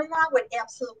daughter-in-law would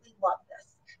absolutely love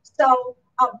this. So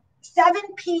a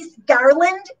 7-piece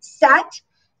garland set,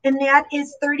 and that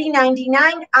is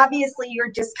 $30.99. Obviously, your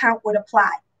discount would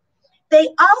apply. They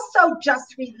also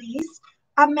just released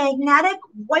a magnetic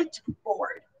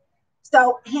whiteboard.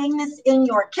 So hang this in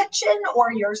your kitchen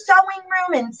or your sewing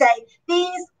room and say,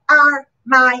 these are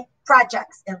my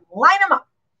projects, and line them up.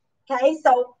 Okay,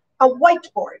 so a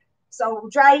whiteboard. So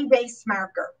dry erase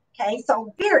marker. Okay,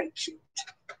 so very cute.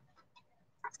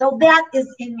 So that is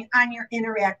on your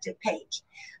interactive page.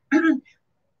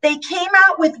 They came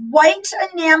out with white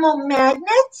enamel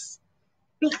magnets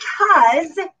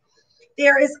because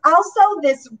there is also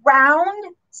this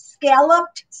round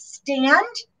scalloped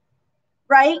stand,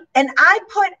 right? And I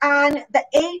put on the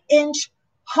 8-inch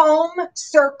home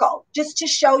circle just to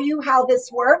show you how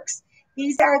this works.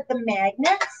 These are the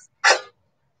magnets.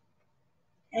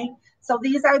 Okay, so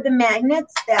these are the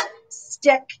magnets that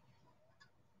stick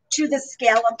to the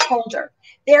scallop holder.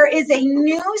 There is a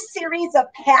new series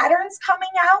of patterns coming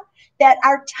out that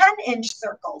are 10-inch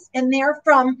circles, and they're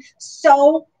from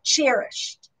So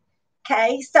Cherished.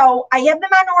 Okay, so I have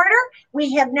them on order.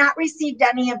 We have not received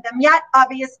any of them yet.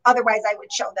 Otherwise I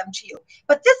would show them to you.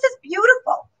 But this is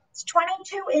beautiful. It's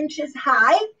 22 inches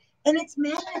high, and it's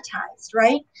magnetized,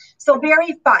 right? So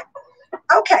very fun.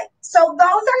 Okay, so those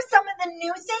are some of the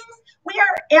new things. We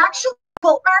are actually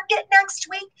quilt market next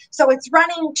week. So it's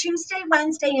running Tuesday,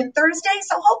 Wednesday, and Thursday.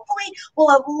 So hopefully we'll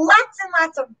have lots and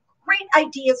lots of great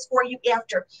ideas for you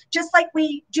after, just like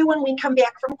we do when we come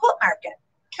back from quilt market.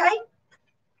 Okay?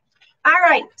 All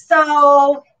right,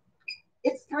 so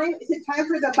it's time. Is it time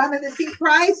for the bum in the seat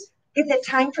prize? Is it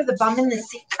time for the bum in the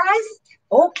seat prize?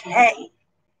 Okay.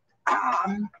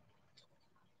 All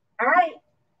right.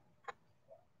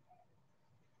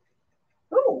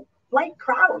 Ooh, light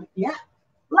crowd. Yeah.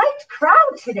 Light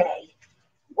crowd today.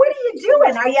 What are you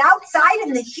doing? Are you outside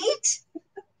in the heat?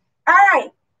 All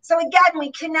right. So again,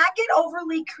 we cannot get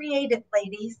overly creative,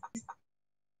 ladies.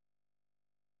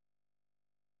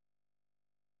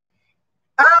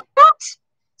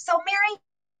 So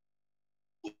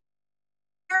Mary,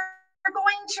 you're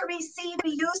going to receive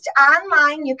used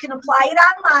online. You can apply it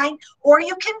online, or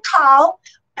you can call,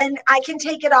 and I can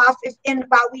take it off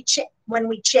when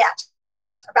we chat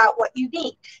about what you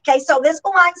need. Okay, so this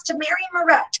belongs to Mary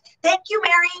Moret. Thank you,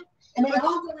 Mary. And they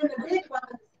all go in the big bum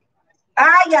in the seat.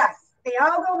 Ah, yes, they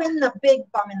all go in the big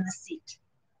bum in the seat.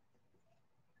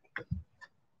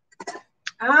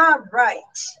 All right.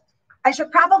 I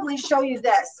should probably show you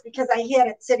this because I had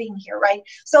it sitting here, right?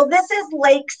 So this is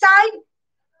Lakeside.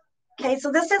 Okay,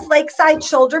 so this is Lakeside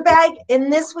shoulder bag,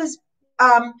 and this was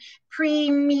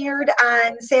premiered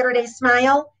on Saturday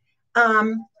Smile.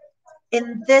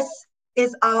 And this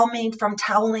is all made from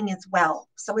toweling as well.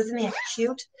 So isn't that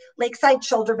cute? Lakeside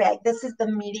shoulder bag. This is the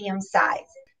medium size.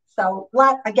 So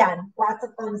lots of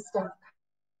fun stuff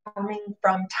coming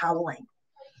from toweling.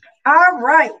 All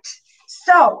right.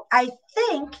 So I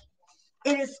think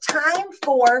it is time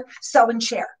for sew and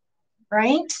share,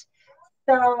 right?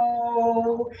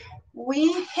 So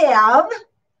we have,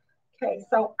 okay,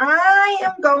 so I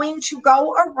am going to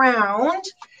go around,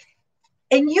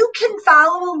 and you can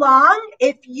follow along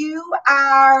if you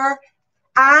are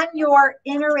on your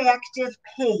interactive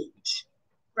page,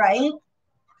 right?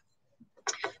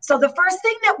 So the first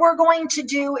thing that we're going to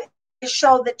do is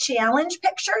show the challenge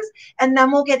pictures, and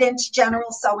then we'll get into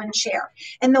general sew and share.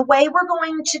 And the way we're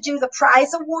going to do the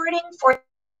prize awarding for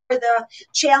the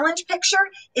challenge picture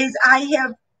is I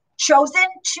have chosen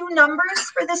 2 numbers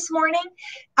for this morning,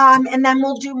 and then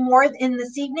we'll do more in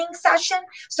this evening session.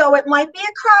 So it might be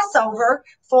a crossover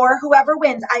for whoever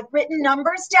wins. I've written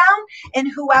numbers down,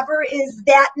 and whoever is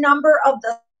that number of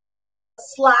the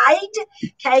slide,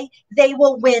 okay, they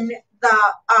will win the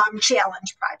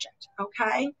challenge project,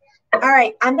 okay? All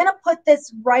right, I'm going to put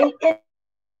this right in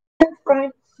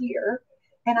front here,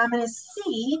 and I'm going to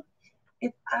see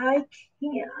if I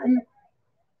can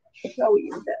show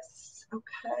you this,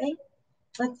 okay?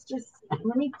 Let's just see.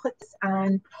 Let me put this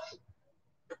on.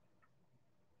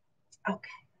 Okay.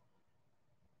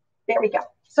 There we go.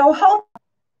 So hold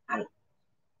on.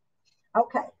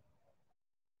 Okay.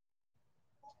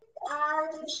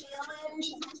 Are the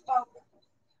challenge. Oh.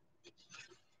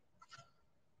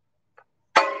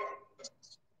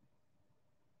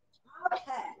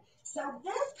 Okay. So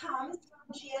this comes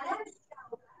from Janet's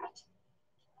Velvet.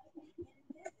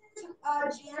 This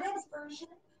is Janet's version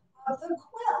of the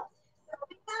quilt. So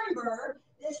remember,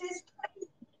 this is crazy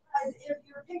because if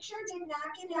your picture did not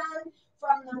get on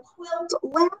from the quilt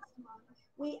last month,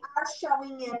 we are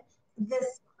showing it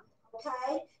this month,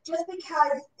 okay? Just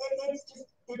because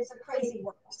it's a crazy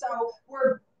work. So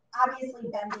we're obviously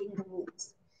bending the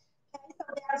rules. Okay, so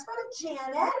that's from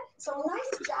Janet. So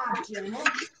nice job, Janet.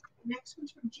 Next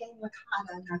one's from Jane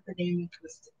Licata, not the name you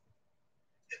twisted.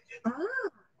 Ah,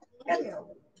 thank you.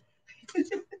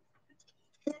 This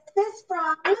is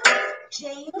from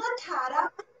Jane Licata,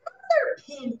 another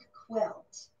pink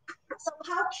quilt. So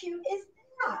how cute is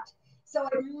that? So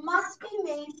it must be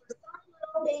made for some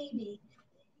little baby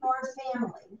in your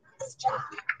family. Nice job.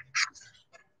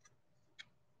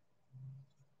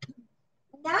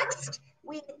 Next,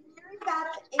 we have Mary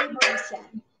Beth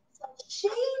Abramson. So she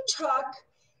took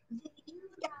the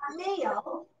You've Got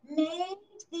Mail, made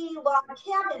the log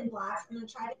cabin blocks. I'm going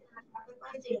to try to knock it up with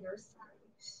my fingers. Sorry.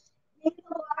 Made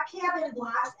the log cabin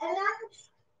blocks, and then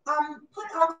put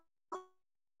a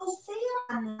little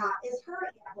Sam on that is her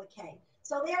applique.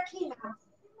 So that came out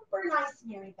super nice,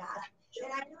 Mary Beth.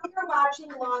 And I know you're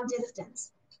watching long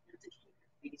distance.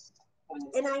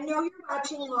 And I know you're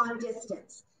watching long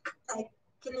distance. Okay.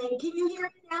 Can you hear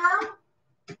me now?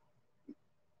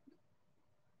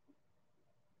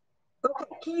 Okay,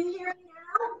 can you hear me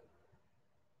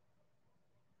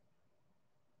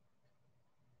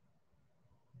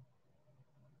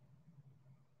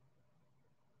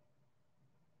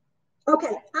now?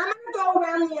 Okay, I'm going to go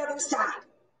around the other side.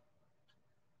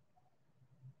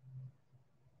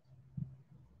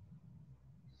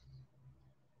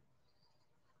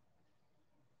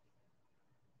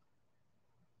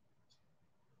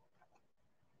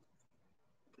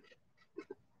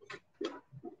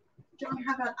 John,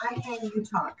 how about I hang, you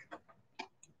talk?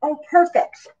 Oh,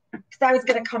 perfect. Because I was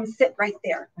going to come sit right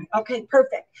there. Okay,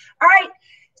 perfect. All right,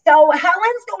 so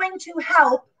Helen's going to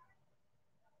help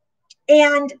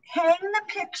and hang the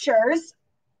pictures.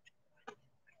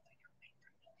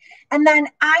 And then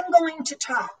I'm going to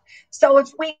talk. So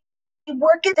if we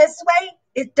work it this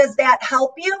way, does that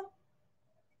help you?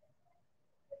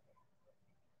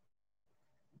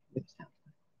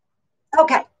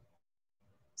 Okay.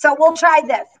 So we'll try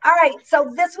this. All right.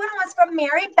 So this one was from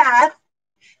Mary Beth,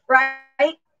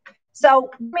 right? So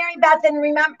Mary Beth, and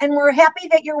remember, and we're happy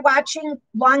that you're watching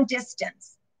long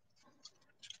distance.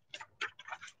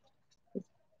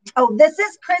 Oh, this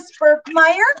is Chris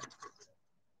Berkmeyer.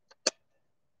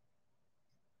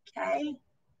 Okay,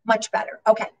 much better.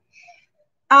 Okay.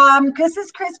 This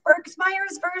is Chris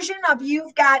Berkmeyer's version of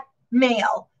You've Got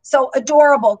Mail. So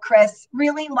adorable, Chris.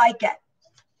 Really like it.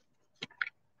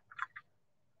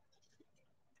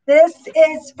 This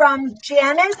is from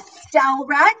Janet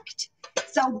Stelrecht.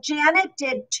 So Janet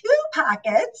did 2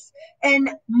 pockets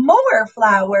and mower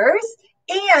flowers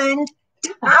and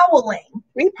toweling.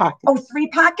 3 pockets. Oh, 3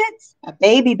 pockets? A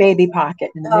baby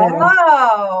pocket in the middle.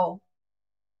 Oh.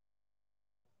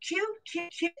 Cute,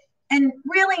 cute, cute. And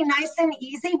really nice and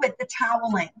easy with the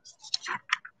toweling.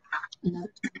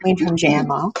 From Jan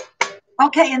Mall.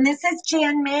 Okay, and this is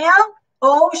Jan Mail.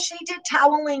 Oh, she did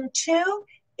toweling too.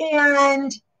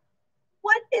 And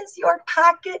what is your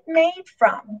pocket made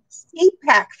from? Seed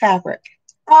pack fabric.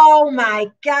 Oh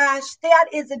my gosh, that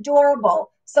is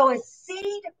adorable. So a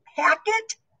seed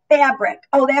packet fabric.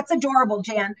 Oh, that's adorable,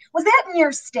 Jan. Was that in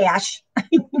your stash?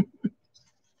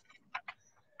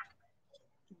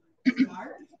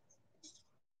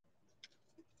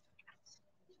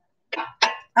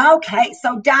 Okay,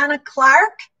 so Donna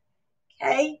Clark.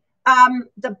 Okay.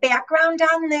 The background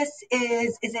on this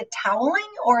is it toweling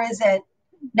or is it,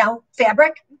 no,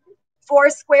 fabric?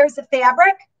 4 squares of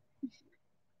fabric.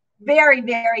 Very,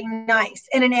 very nice.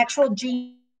 In an actual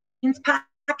jeans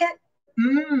pocket.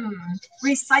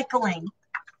 Recycling.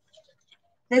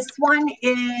 This one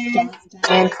is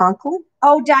Diane Conklin.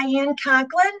 Oh, Diane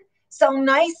Conklin. So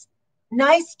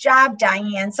nice job,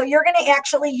 Diane. So you're going to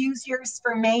actually use yours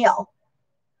for mail.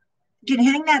 You can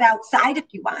hang that outside if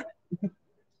you want.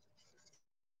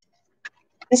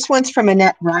 This one's from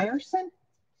Annette Ryerson,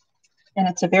 and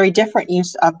it's a very different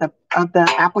use of the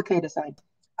applique design.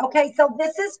 Okay, so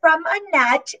this is from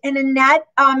Annette, and Annette,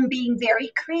 being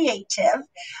very creative,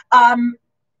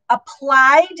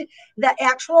 applied the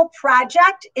actual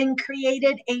project and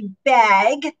created a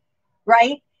bag,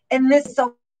 right? And this,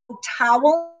 so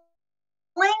toweling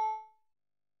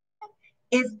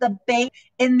is the base,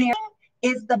 in there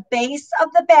is the base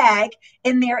of the bag,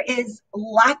 and there is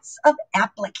lots of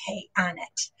applique on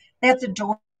it. That's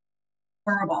adorable.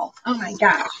 Oh my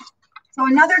gosh. So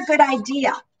another good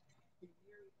idea.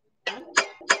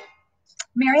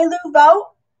 Mary Lou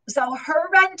Vogt. So her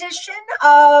rendition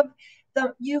of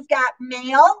the You've Got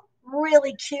Mail,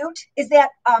 really cute. Is that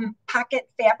pocket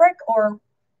fabric or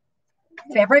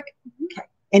fabric? Okay.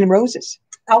 And roses.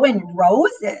 Oh, and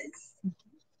roses.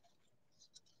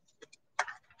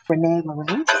 Renee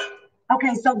Lorenz.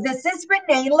 Okay, so this is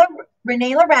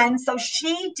Renee Lorenz. So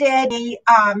she did a,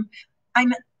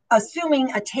 I'm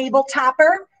assuming a table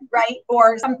topper, right?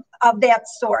 Or some of that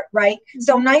sort, right?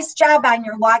 So nice job on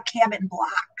your log cabin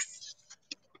blocks.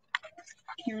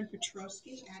 Karen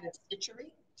Petrosky added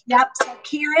stitchery. Yep. So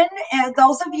Karen, and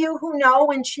those of you who know,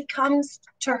 when she comes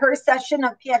to her session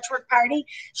of Patchwork Party,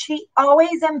 she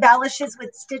always embellishes with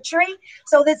stitchery.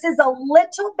 So this is a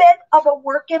little bit of a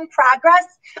work in progress.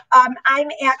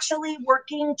 I'm actually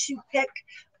working to pick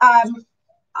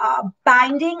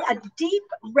binding, a deep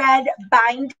red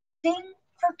binding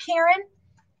for Karen,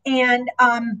 and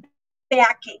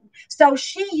backing. So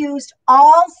she used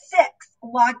all 6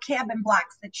 log cabin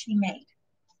blocks that she made.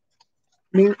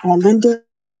 Linda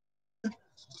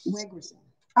Wegerson.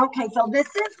 Okay, so this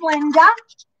is Linda,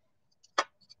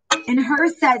 and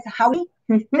hers says, howdy.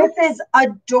 This is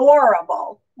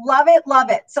adorable. Love it,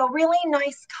 love it. So really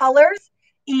nice colors,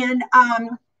 and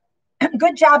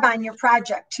good job on your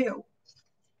project too.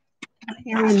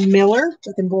 Aaron Miller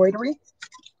with embroidery.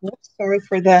 Oops, sorry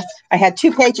for the, I had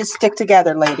 2 pages stick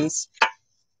together, ladies.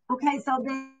 Okay, so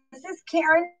this is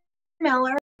Karen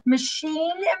Miller,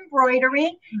 machine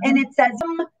embroidery, and it says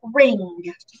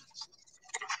ring.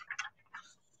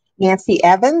 Nancy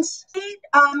Evans.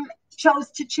 Chose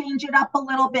to change it up a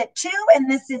little bit too, and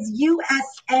this is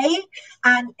USA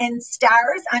and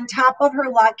stars on top of her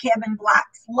log cabin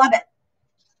blocks. Love it.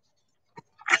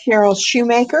 Cheryl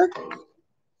Shoemaker.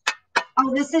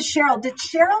 Oh, this is Cheryl. Did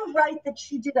Cheryl write that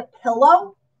she did a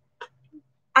pillow?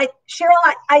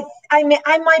 Cheryl,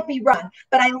 I might be wrong,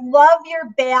 but I love your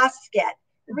basket.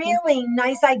 Really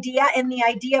nice idea, and the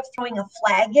idea of throwing a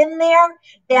flag in there,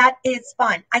 that is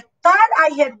fun. I thought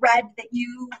I had read that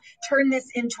you turned this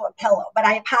into a pillow, but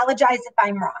I apologize if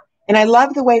I'm wrong. And I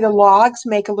love the way the logs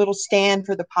make a little stand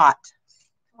for the pot.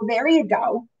 Well, there you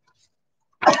go.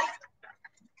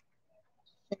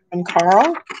 And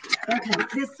Carl. Okay,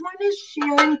 this one is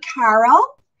Sharon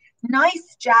Carl.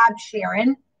 Nice job,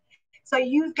 Sharon. So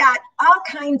you've got all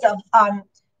kinds of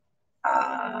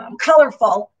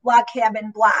colorful log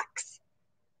cabin blocks.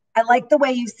 I like the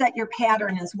way you set your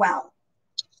pattern as well.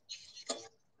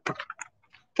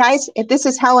 Guys, if this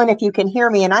is Helen, if you can hear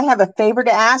me, and I have a favor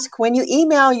to ask. When you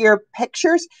email your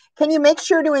pictures, can you make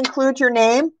sure to include your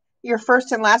name, your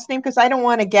first and last name? Because I don't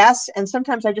want to guess, and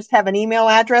sometimes I just have an email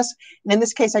address, and in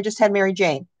this case, I just had Mary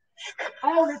Jane.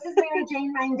 Oh, this is Mary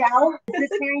Jane Mindell. Is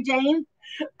this Mary Jane?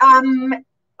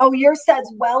 Oh, yours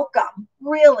says welcome.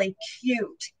 Really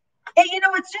cute. And, you know,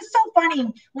 it's just so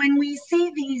funny when we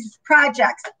see these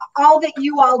projects, all that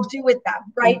you all do with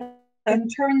them, right?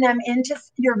 And turn them into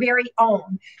your very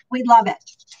own. We love it.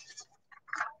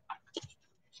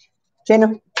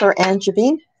 Jennifer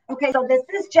Angevine. Okay, so this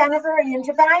is Jennifer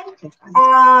Angevine.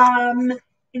 And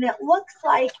it looks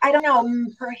like, I don't know,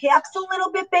 perhaps a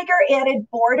little bit bigger, added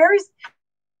borders.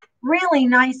 Really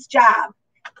nice job.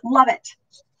 Love it.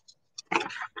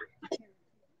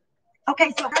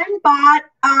 Okay, so I bought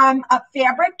a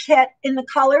fabric kit in the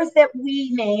colors that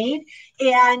we made,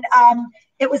 and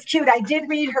it was cute. I did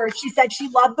read her. She said she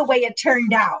loved the way it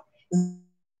turned out.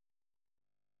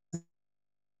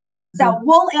 So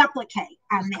we'll applique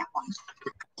on that one.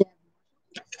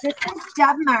 This is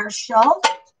Deb Marshall.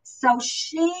 So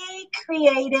she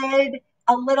created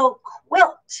a little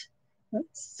quilt.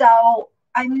 So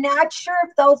I'm not sure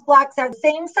if those blocks are the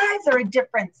same size or a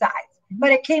different size,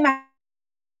 but it came out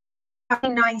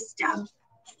nice, Deb.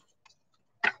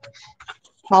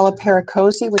 Paula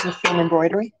Pericosi with machine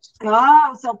embroidery.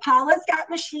 Oh, so Paula's got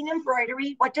machine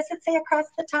embroidery. What does it say across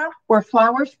the top? Where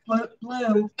flowers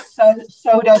bloom,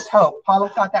 so does hope. Paula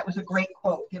thought that was a great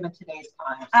quote given today's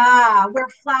time. Ah, where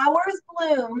flowers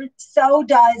bloom, so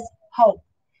does hope.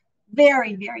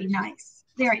 Very, very nice.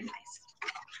 Very nice.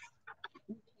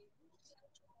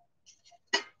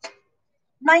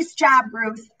 Nice job,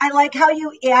 Ruth. I like how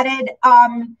you added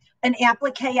an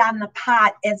applique on the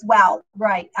pot as well.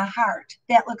 Right, a heart.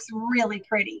 That looks really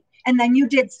pretty. And then you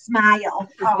did smile.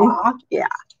 Aww. Yeah.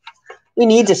 We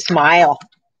need to smile.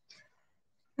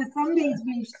 But some days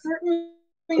we certainly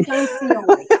don't feel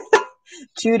like it.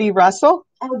 Judy Russell.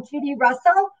 Oh, Judy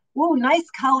Russell. Ooh, nice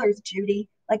colors, Judy.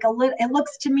 Like it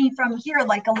looks to me from here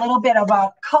like a little bit of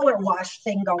a color wash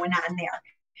thing going on there.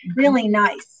 Really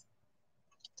nice.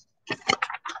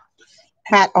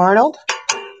 Pat Arnold.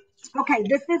 Okay,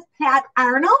 this is Pat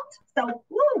Arnold. So,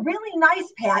 ooh, really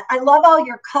nice, Pat. I love all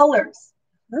your colors.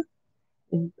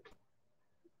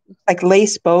 Like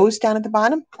lace bows down at the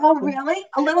bottom. Oh, really?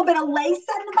 A little bit of lace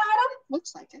on the bottom?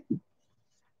 Looks like it.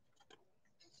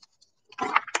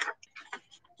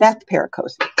 Beth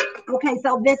Paracosi. Okay,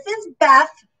 so this is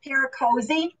Beth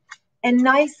Paracosi, and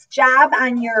nice job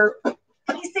on your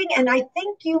piecing. And I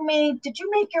think did you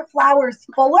make your flowers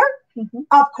fuller? Mm-hmm.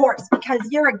 Of course, because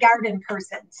you're a garden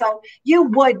person. So you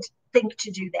would think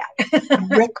to do that.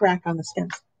 Rick rack on the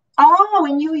stems. Oh,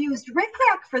 and you used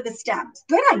rickrack for the stems.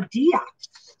 Good idea.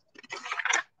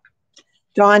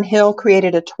 Dawn Hill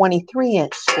created a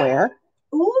 23-inch square.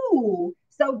 Ooh,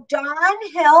 so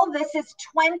Dawn Hill, this is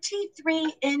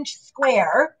 23-inch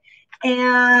square.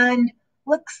 And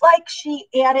looks like she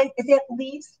added, is it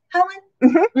leaves, Helen?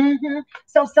 Mm-hmm. Mm-hmm.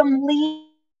 So some leaves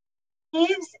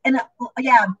and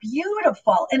yeah,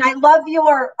 beautiful. And I love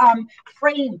your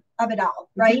frame of it all,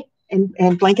 right?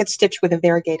 And blanket stitched with a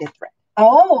variegated thread.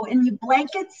 Oh, and you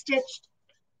blanket stitched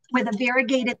with a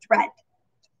variegated thread.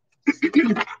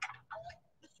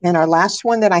 And our last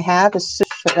one that I have is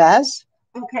Susan Chavez.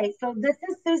 Okay, so this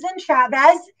is Susan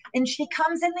Chavez, and she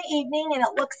comes in the evening, and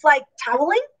it looks like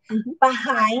toweling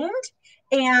behind,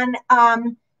 and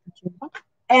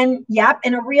yep,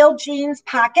 in a real jeans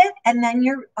pocket, and then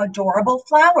your adorable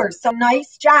flowers. So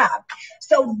nice job.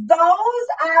 So those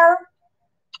are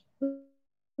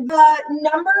the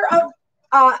number of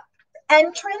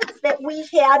entrants that we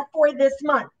had for this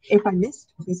month. If I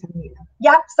missed, please let me know.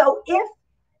 Yep. So if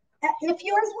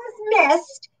yours was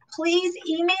missed, please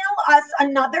email us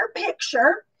another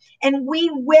picture, and we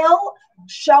will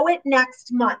show it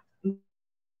next month.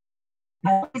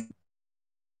 So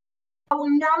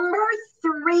number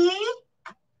 3.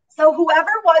 So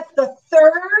whoever was the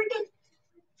third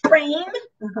frame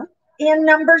in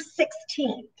number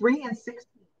 16. 3 and 16.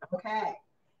 Okay.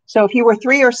 So if you were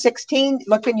 3 or 16,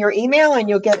 look in your email and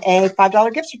you'll get a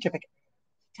 $5 gift certificate.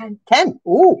 10.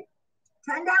 Ooh.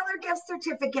 $10 gift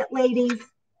certificate, ladies.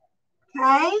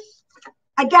 Okay.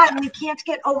 Again, we can't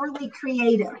get overly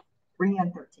creative. 3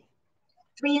 and 13.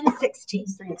 3 and 16.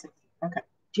 3 and 16. Okay.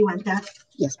 Do you want that?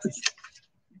 Yes, please.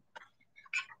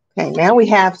 Okay, now we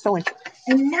have sew and share.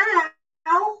 And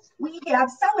now we have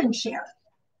sew and share.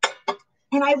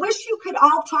 And I wish you could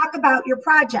all talk about your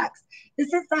projects.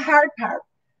 This is the hard part.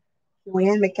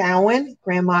 Joanne McGowan,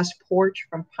 Grandma's Porch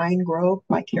from Pine Grove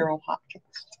by Carol Hopkins.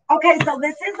 Okay, so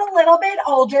this is a little bit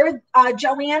older.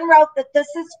 Joanne wrote that this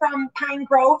is from Pine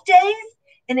Grove days,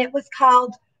 and it was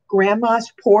called Grandma's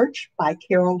Porch by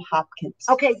Carol Hopkins.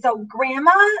 Okay, so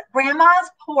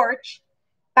Grandma's Porch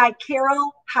by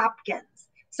Carol Hopkins.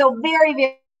 So very,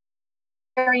 very,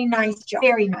 very nice, Joe.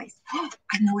 Very nice. I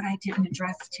know what I didn't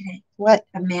address today. What?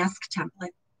 A mask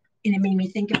template. And it made me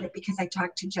think of it because I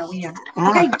talked to Joanne.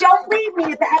 Okay, don't leave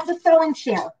me at the end of sew and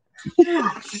share.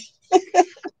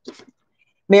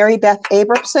 Mary Beth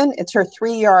Abramson, it's her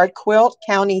 3-yard quilt,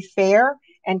 County Fair,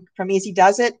 and from Easy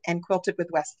Does It, and quilted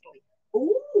with Westerly.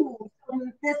 Ooh,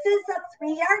 this is a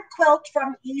 3-yard quilt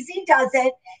from Easy Does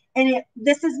It, and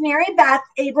this is Mary Beth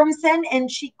Abramson, and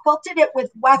she quilted it with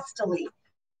Westerly.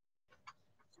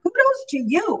 Kudos to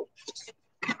you.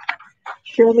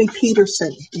 Shirley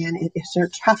Peterson, and it is her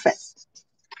tuffet.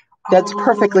 That's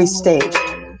perfectly staged.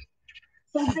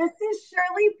 So this is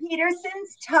Shirley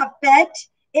Peterson's tuffet.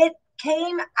 It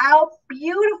came out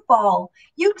beautiful.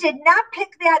 You did not pick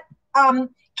that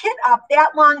kit up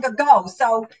that long ago.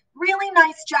 So really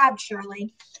nice job,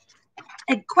 Shirley.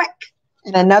 And quick.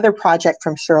 And another project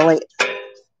from Shirley.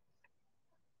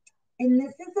 And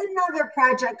this is another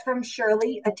project from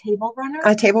Shirley, a table runner.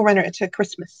 A table runner. It's a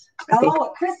Christmas. A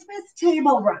Christmas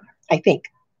table runner. I think.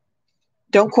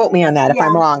 Don't quote me on that if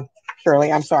I'm wrong,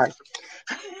 Shirley. I'm sorry.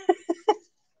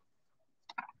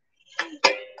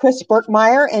 Chris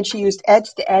Burkmeyer, and she used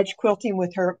edge-to-edge quilting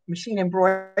with her machine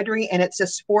embroidery, and it's a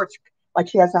sports, like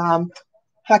she has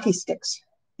hockey sticks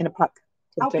in a puck.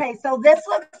 Okay, so this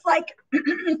looks like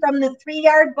from the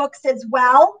 3-yard books as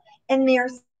well, and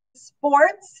there's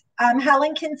sports.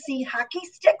 Helen can see hockey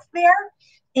sticks there,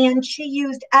 and she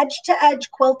used edge-to-edge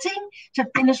quilting to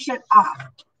finish it off.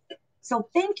 So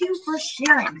thank you for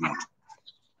sharing that.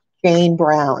 Jane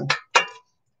Brown.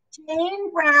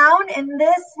 Jane Brown, and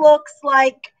this looks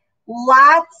like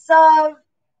lots of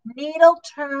needle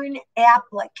turn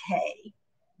applique.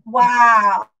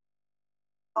 Wow.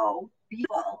 Oh,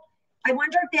 beautiful. I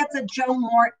wonder if that's a Joe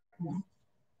Morton.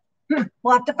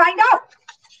 We'll have to find out.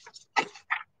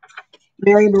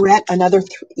 Mary Moret, another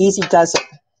Easy Does It.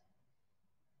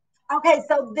 Okay,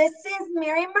 so this is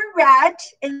Mary Moret,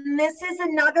 and this is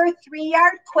another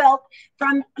 3-yard quilt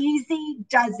from Easy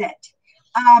Does It.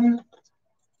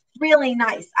 Really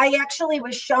nice. I actually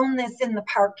was shown this in the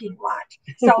parking lot.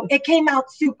 So it came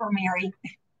out super, Mary.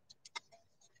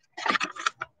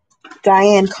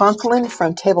 Diane Conklin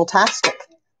from Tabletastic.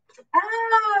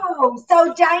 Oh, so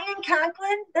So Diane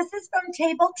Conklin, this is from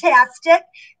Table-tastic,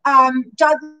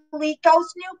 Doug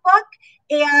Lico's new book.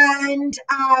 And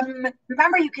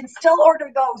remember, you can still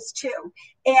order those too.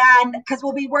 And because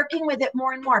we'll be working with it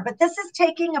more and more. But this is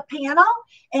taking a panel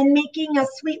and making a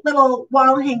sweet little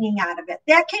wall hanging out of it.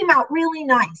 That came out really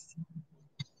nice.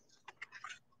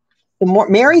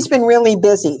 Mary's been really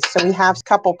busy, so we have a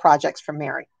couple projects from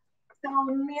Mary. So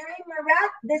Mary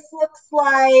Moret, this looks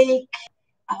like,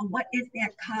 oh, what is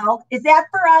that called? Is that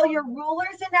for all your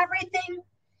rulers and everything?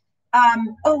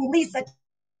 Oh, Lisa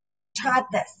taught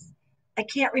this. I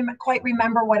can't quite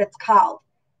remember what it's called.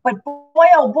 But boy,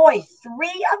 oh boy, 3 of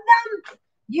them?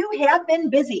 You have been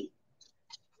busy.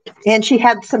 And she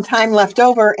had some time left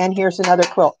over, and here's another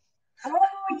quilt. Oh,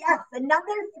 yes, another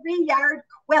 3-yard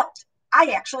quilt.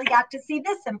 I actually got to see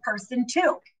this in person,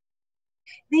 too.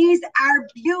 These are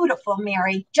beautiful,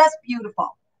 Mary, just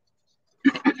beautiful.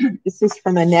 This is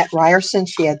from Annette Ryerson.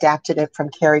 She adapted it from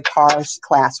Carrie Carr's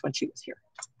class when she was here.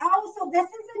 Oh, so this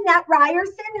is Annette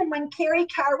Ryerson, and when Carrie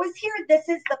Carr was here, this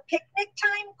is the picnic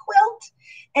time quilt.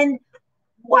 And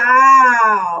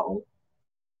wow,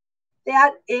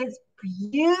 that is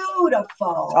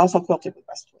beautiful. It's also quilted with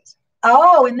Westerly.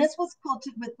 Oh, and this was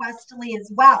quilted with Westerly as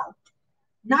well.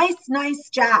 Nice, nice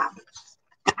job.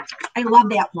 I love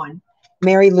that one.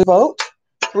 Mary Lou Vogt,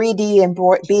 3D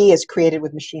B is created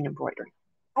with machine embroidery.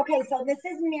 Okay, so this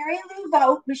is Mary Lou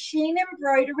Vogt, machine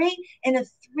embroidery in a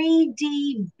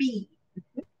 3D B.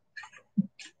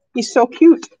 He's so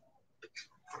cute.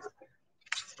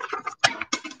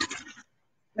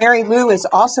 Mary Lou has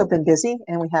also been busy,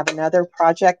 and we have another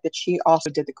project that she also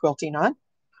did the quilting on.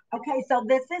 Okay, so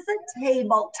this is a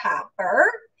table topper,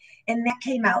 and that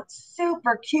came out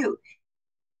super cute.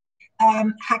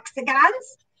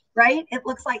 Hexagons, right? It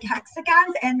looks like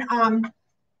hexagons, and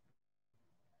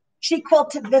she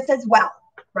quilted this as well,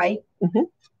 right? Mm-hmm.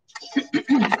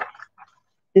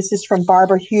 This is from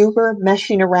Barbara Huber,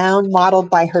 Meshing Around, modeled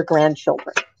by her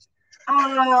grandchildren.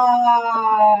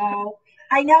 Oh,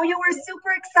 I know you were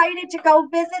super excited to go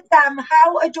visit them.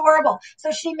 How adorable.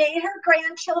 So she made her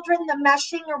grandchildren the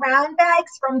meshing around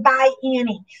bags from By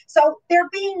Annie. So they're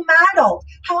being modeled.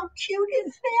 How cute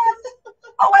is that?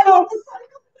 Oh, I love this.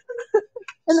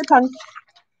 And the tongue.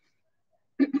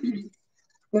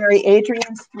 Mary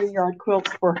Adrian's 3-yard quilt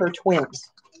for her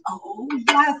twins. Oh,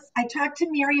 yes. I talked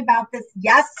to Mary about this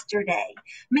yesterday.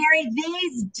 Mary,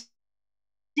 these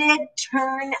did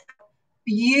turn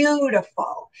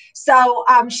beautiful. So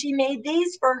she made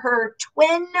these for her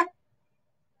twin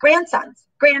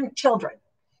grandchildren.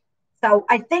 So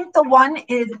I think the one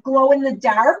is glow in the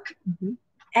dark, mm-hmm.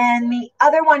 and the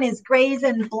other one is grays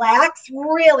and blacks.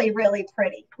 Really, really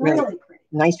pretty. Really pretty.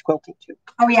 Nice quilting too.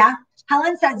 Oh yeah.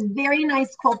 Helen says very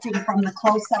nice quilting from the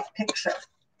close-up picture.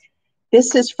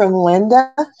 This is from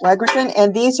Linda Legerton,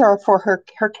 and these are for her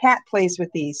cat plays with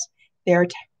these. They're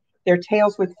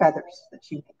tails with feathers that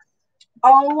she makes.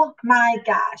 Oh my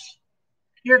gosh.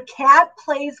 Your cat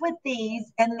plays with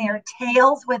these and their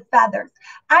tails with feathers.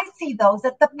 I see those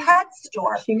at the pet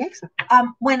store. She makes them.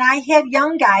 When I had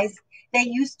young guys, they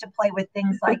used to play with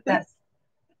things like this.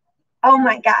 Oh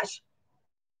my gosh.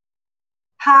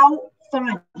 How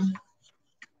fun.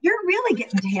 You're really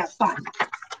getting to have fun.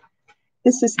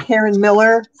 This is Karen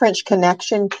Miller, French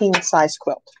Connection, king size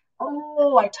quilt.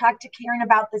 Oh, I talked to Karen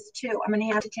about this too. I'm going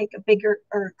to have to take a bigger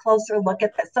or closer look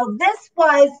at this. So this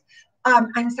was,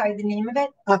 I'm sorry, the name of it?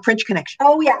 French Connection.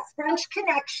 Oh, yes, French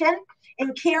Connection.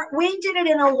 And Karen, we did it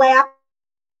in a lap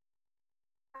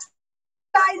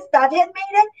size. That had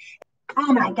made it.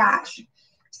 Oh, my gosh.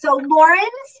 So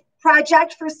Lauren's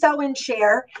project for Sew and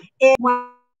Share is, wow,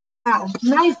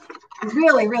 nice,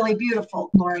 really, really beautiful,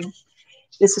 Lauren.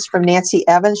 This is from Nancy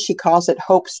Evans. She calls it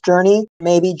Hope's Journey,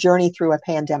 maybe Journey Through a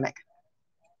Pandemic.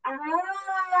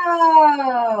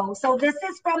 Oh, so this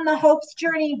is from the Hope's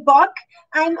Journey book,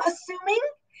 I'm assuming.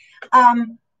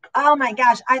 Oh my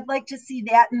gosh, I'd like to see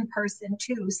that in person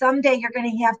too. Someday you're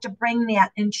going to have to bring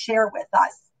that and share with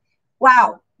us.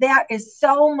 Wow, that is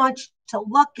so much to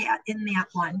look at in that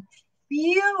one.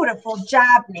 Beautiful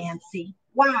job, Nancy.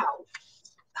 Wow. Oh,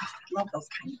 I love those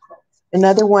kind of quotes.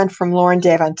 Another one from Lauren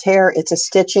Davanter. It's a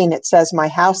stitching. It says, my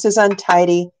house is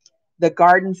untidy. The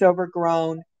garden's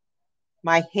overgrown.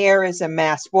 My hair is a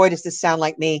mess. Boy, does this sound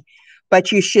like me.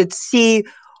 But you should see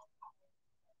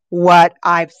what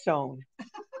I've sewn.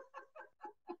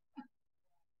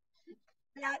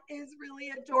 That is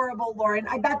really adorable, Lauren.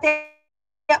 I bet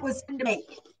that was fun to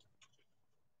make.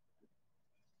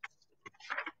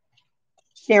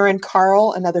 Sharon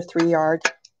Carl, another 3-yard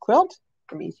quilt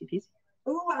from Easy Peasy.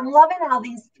 Ooh, I'm loving all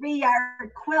these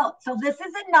 3-yard quilts. So this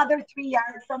is another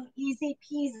 3-yard from Easy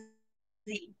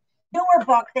Peasy. newer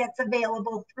book that's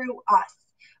available through us.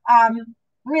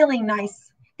 Really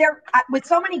nice. They're with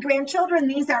so many grandchildren,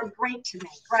 these are great to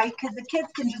make, right? Because the kids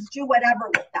can just do whatever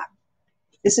with them.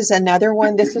 This is another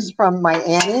one. This is from my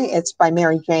Annie. It's by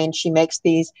Mary Jane. She makes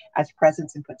these as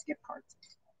presents and puts gift cards.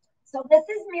 So this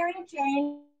is Mary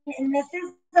Jane, and this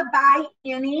is a by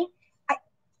Annie.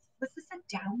 Was this a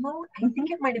download? I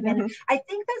think it might have been. I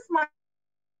think this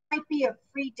might be a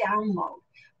free download.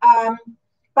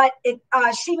 But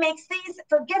she makes these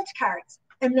for gift cards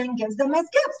and then gives them as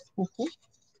gifts.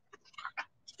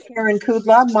 Karen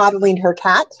Kudla modeling her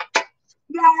cat.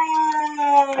 Yay!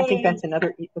 I think that's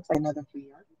another, looks like another 3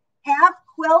 yard. Have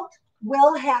quilt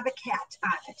will have a cat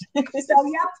on it. So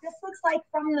yep, this looks like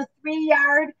from the 3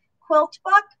 yard quilt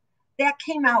book. That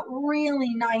came out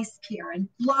really nice, Karen.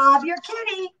 Love your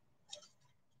kitty.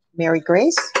 Mary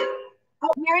Grace. Oh,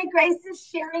 Mary Grace is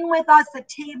sharing with us a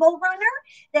table runner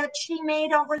that she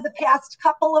made over the past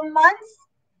couple of months.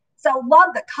 So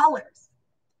love the colors.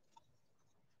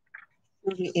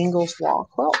 The Ingalls Wall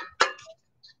quilt.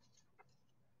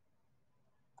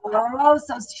 Oh,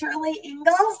 so Shirley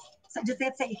Ingalls. So does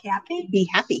that say happy? Be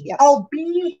happy, yes. Oh,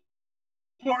 be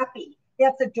happy.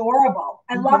 That's adorable.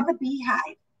 I love the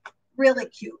beehive. Really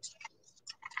cute.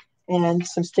 And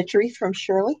some stitchery from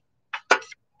Shirley.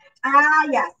 Ah,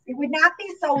 yes. It would not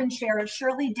be so and share if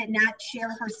Shirley did not share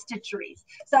her stitcheries.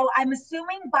 So I'm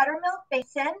assuming buttermilk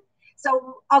basin.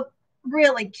 So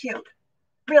really cute.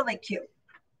 Really cute.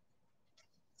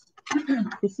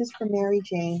 This is for Mary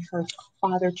Jane. Her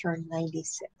father turned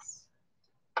 96.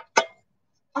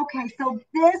 Okay, so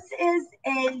this is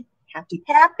a happy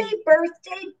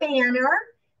birthday banner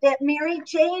that Mary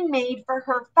Jane made for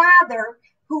her father,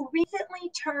 who recently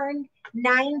turned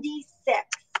 96.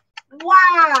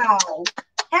 Wow!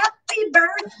 Happy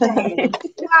birthday!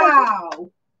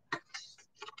 Wow!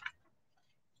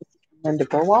 Linda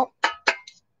Burwalt.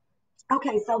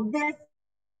 Okay, so this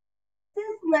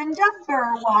is Linda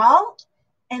Burwalt,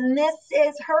 and this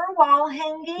is her wall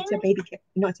hanging. It's a baby quilt.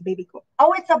 No, it's a baby quilt.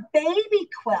 Oh, it's a baby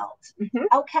quilt.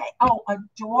 Okay. Oh,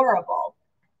 adorable.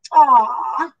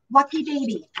 Aw, lucky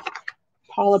baby.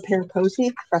 Paula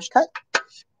Paraposi, fresh cut.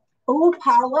 Oh,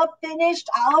 Paula finished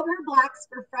all of her blocks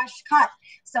for fresh cut.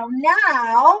 So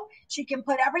now she can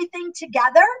put everything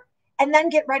together and then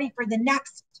get ready for the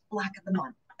next block of the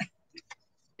month.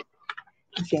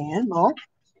 Jan Mull.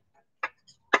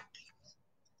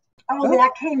 Oh,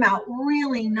 that came out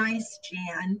really nice,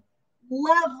 Jan.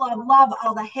 Love, love, love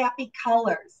all the happy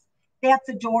colors. That's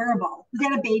adorable. Is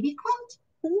that a baby quilt?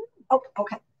 Oh,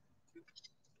 okay.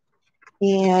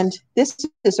 And this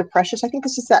is a precious, I think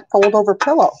this is that fold over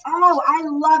pillow. Oh, I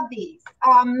love these.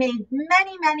 Made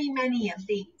many, many, many of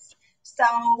these. So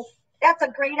that's a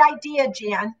great idea,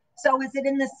 Jan. So is it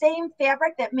in the same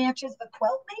fabric that matches the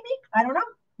quilt, maybe? I don't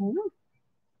know.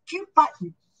 Cute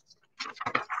button.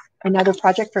 Another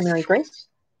project for Mary Grace.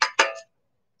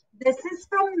 This is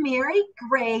from Mary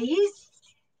Grace.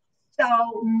 So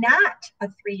not a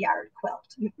 3 yard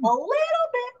quilt. A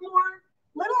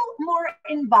little more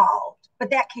involved, but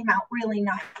that came out really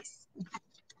nice.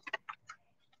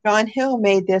 John Hill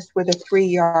made this with a 3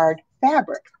 yard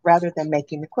fabric rather than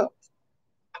making the quilt.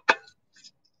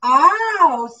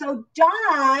 Oh, so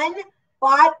Dawn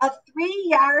bought a 3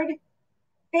 yard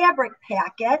fabric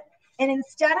packet, and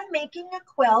instead of making a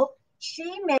quilt,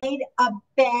 she made a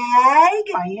bag.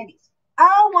 By Annie's.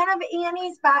 Oh, one of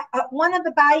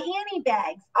the by Annie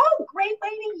bags. Oh, great way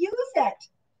to use it.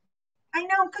 I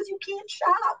know, because you can't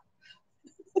shop.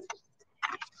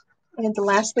 And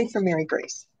lastly, for Mary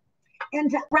Grace. And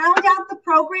to round out the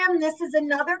program, this is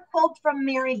another quilt from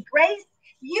Mary Grace.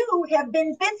 You have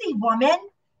been busy, woman.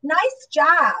 Nice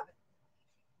job.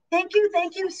 Thank you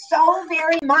so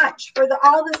very much for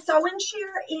all the sew and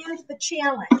share and the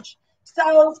challenge.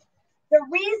 So the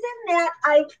reason that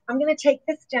I'm going to take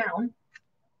this down.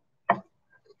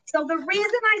 So the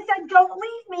reason I said don't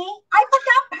leave me, I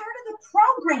forgot part of the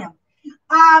program.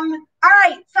 All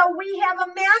right, so we have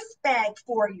a mask bag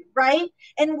for you, right?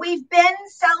 And we've been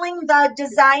selling the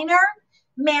designer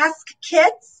mask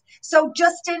kits. So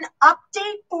just an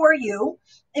update for you.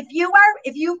 If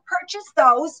you've purchased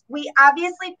those, we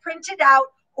obviously printed out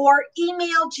or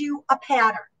emailed you a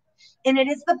pattern. And it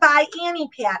is the By Annie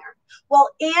pattern. Well,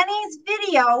 Annie's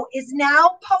video is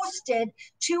now posted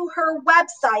to her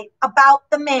website about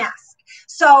the mask.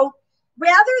 So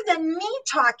rather than me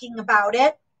talking about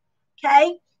it,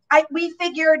 okay, we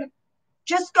figured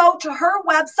just go to her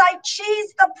website.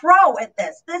 She's the pro at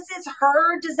this. This is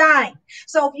her design.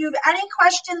 So if you have any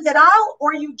questions at all,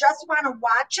 or you just want to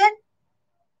watch it,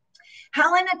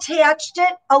 Helen attached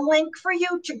a link for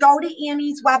you to go to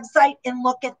Annie's website and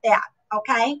look at that,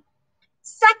 okay?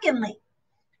 Secondly,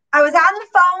 I was on the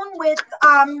phone with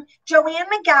Joanne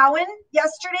McGowan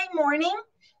yesterday morning,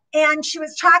 and she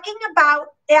was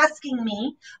asking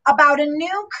me about a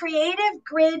new creative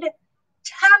grid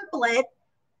template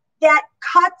that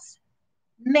cuts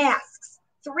masks,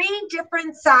 3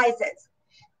 different sizes.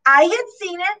 I had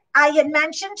seen it. I had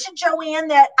mentioned to Joanne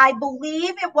that I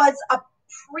believe it was a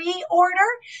pre-order,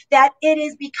 that it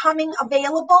is becoming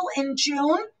available in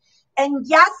June. And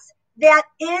yes, that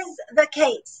is the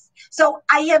case. So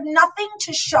I have nothing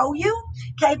to show you,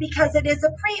 okay, because it is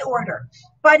a pre-order.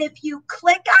 But if you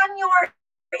click on your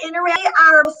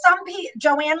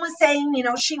Joanne was saying,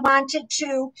 she wanted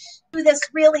to do this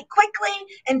really quickly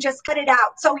and just cut it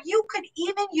out. So you could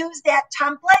even use that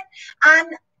template on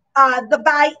the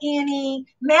By Annie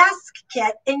mask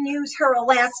kit and use her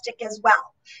elastic as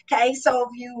well. Okay, so if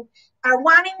you are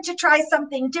wanting to try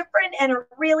something different and a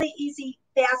really easy,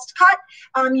 fast cut,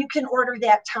 you can order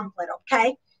that template.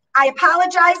 Okay, I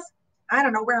apologize. I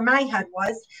don't know where my head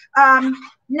was.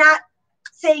 Not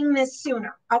saying this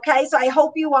sooner. Okay, so I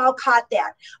hope you all caught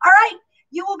that. All right,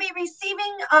 you will be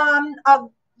receiving a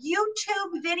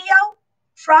YouTube video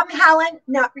from Helen,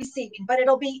 not receiving, but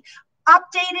it'll be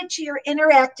updated to your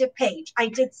interactive page. I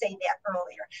did say that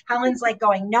earlier. Helen's like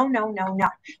going, no, no, no, no.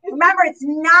 Remember, it's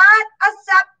not a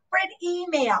separate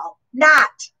email. Not.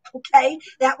 Okay,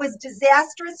 that was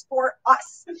disastrous for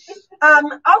us.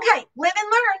 Okay, live and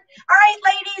learn. All right,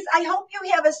 ladies, I hope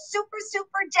you have a super,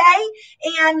 super day,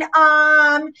 and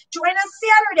join us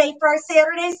Saturday for our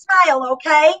Saturday Smile,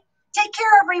 okay? Take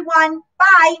care, everyone.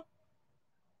 Bye.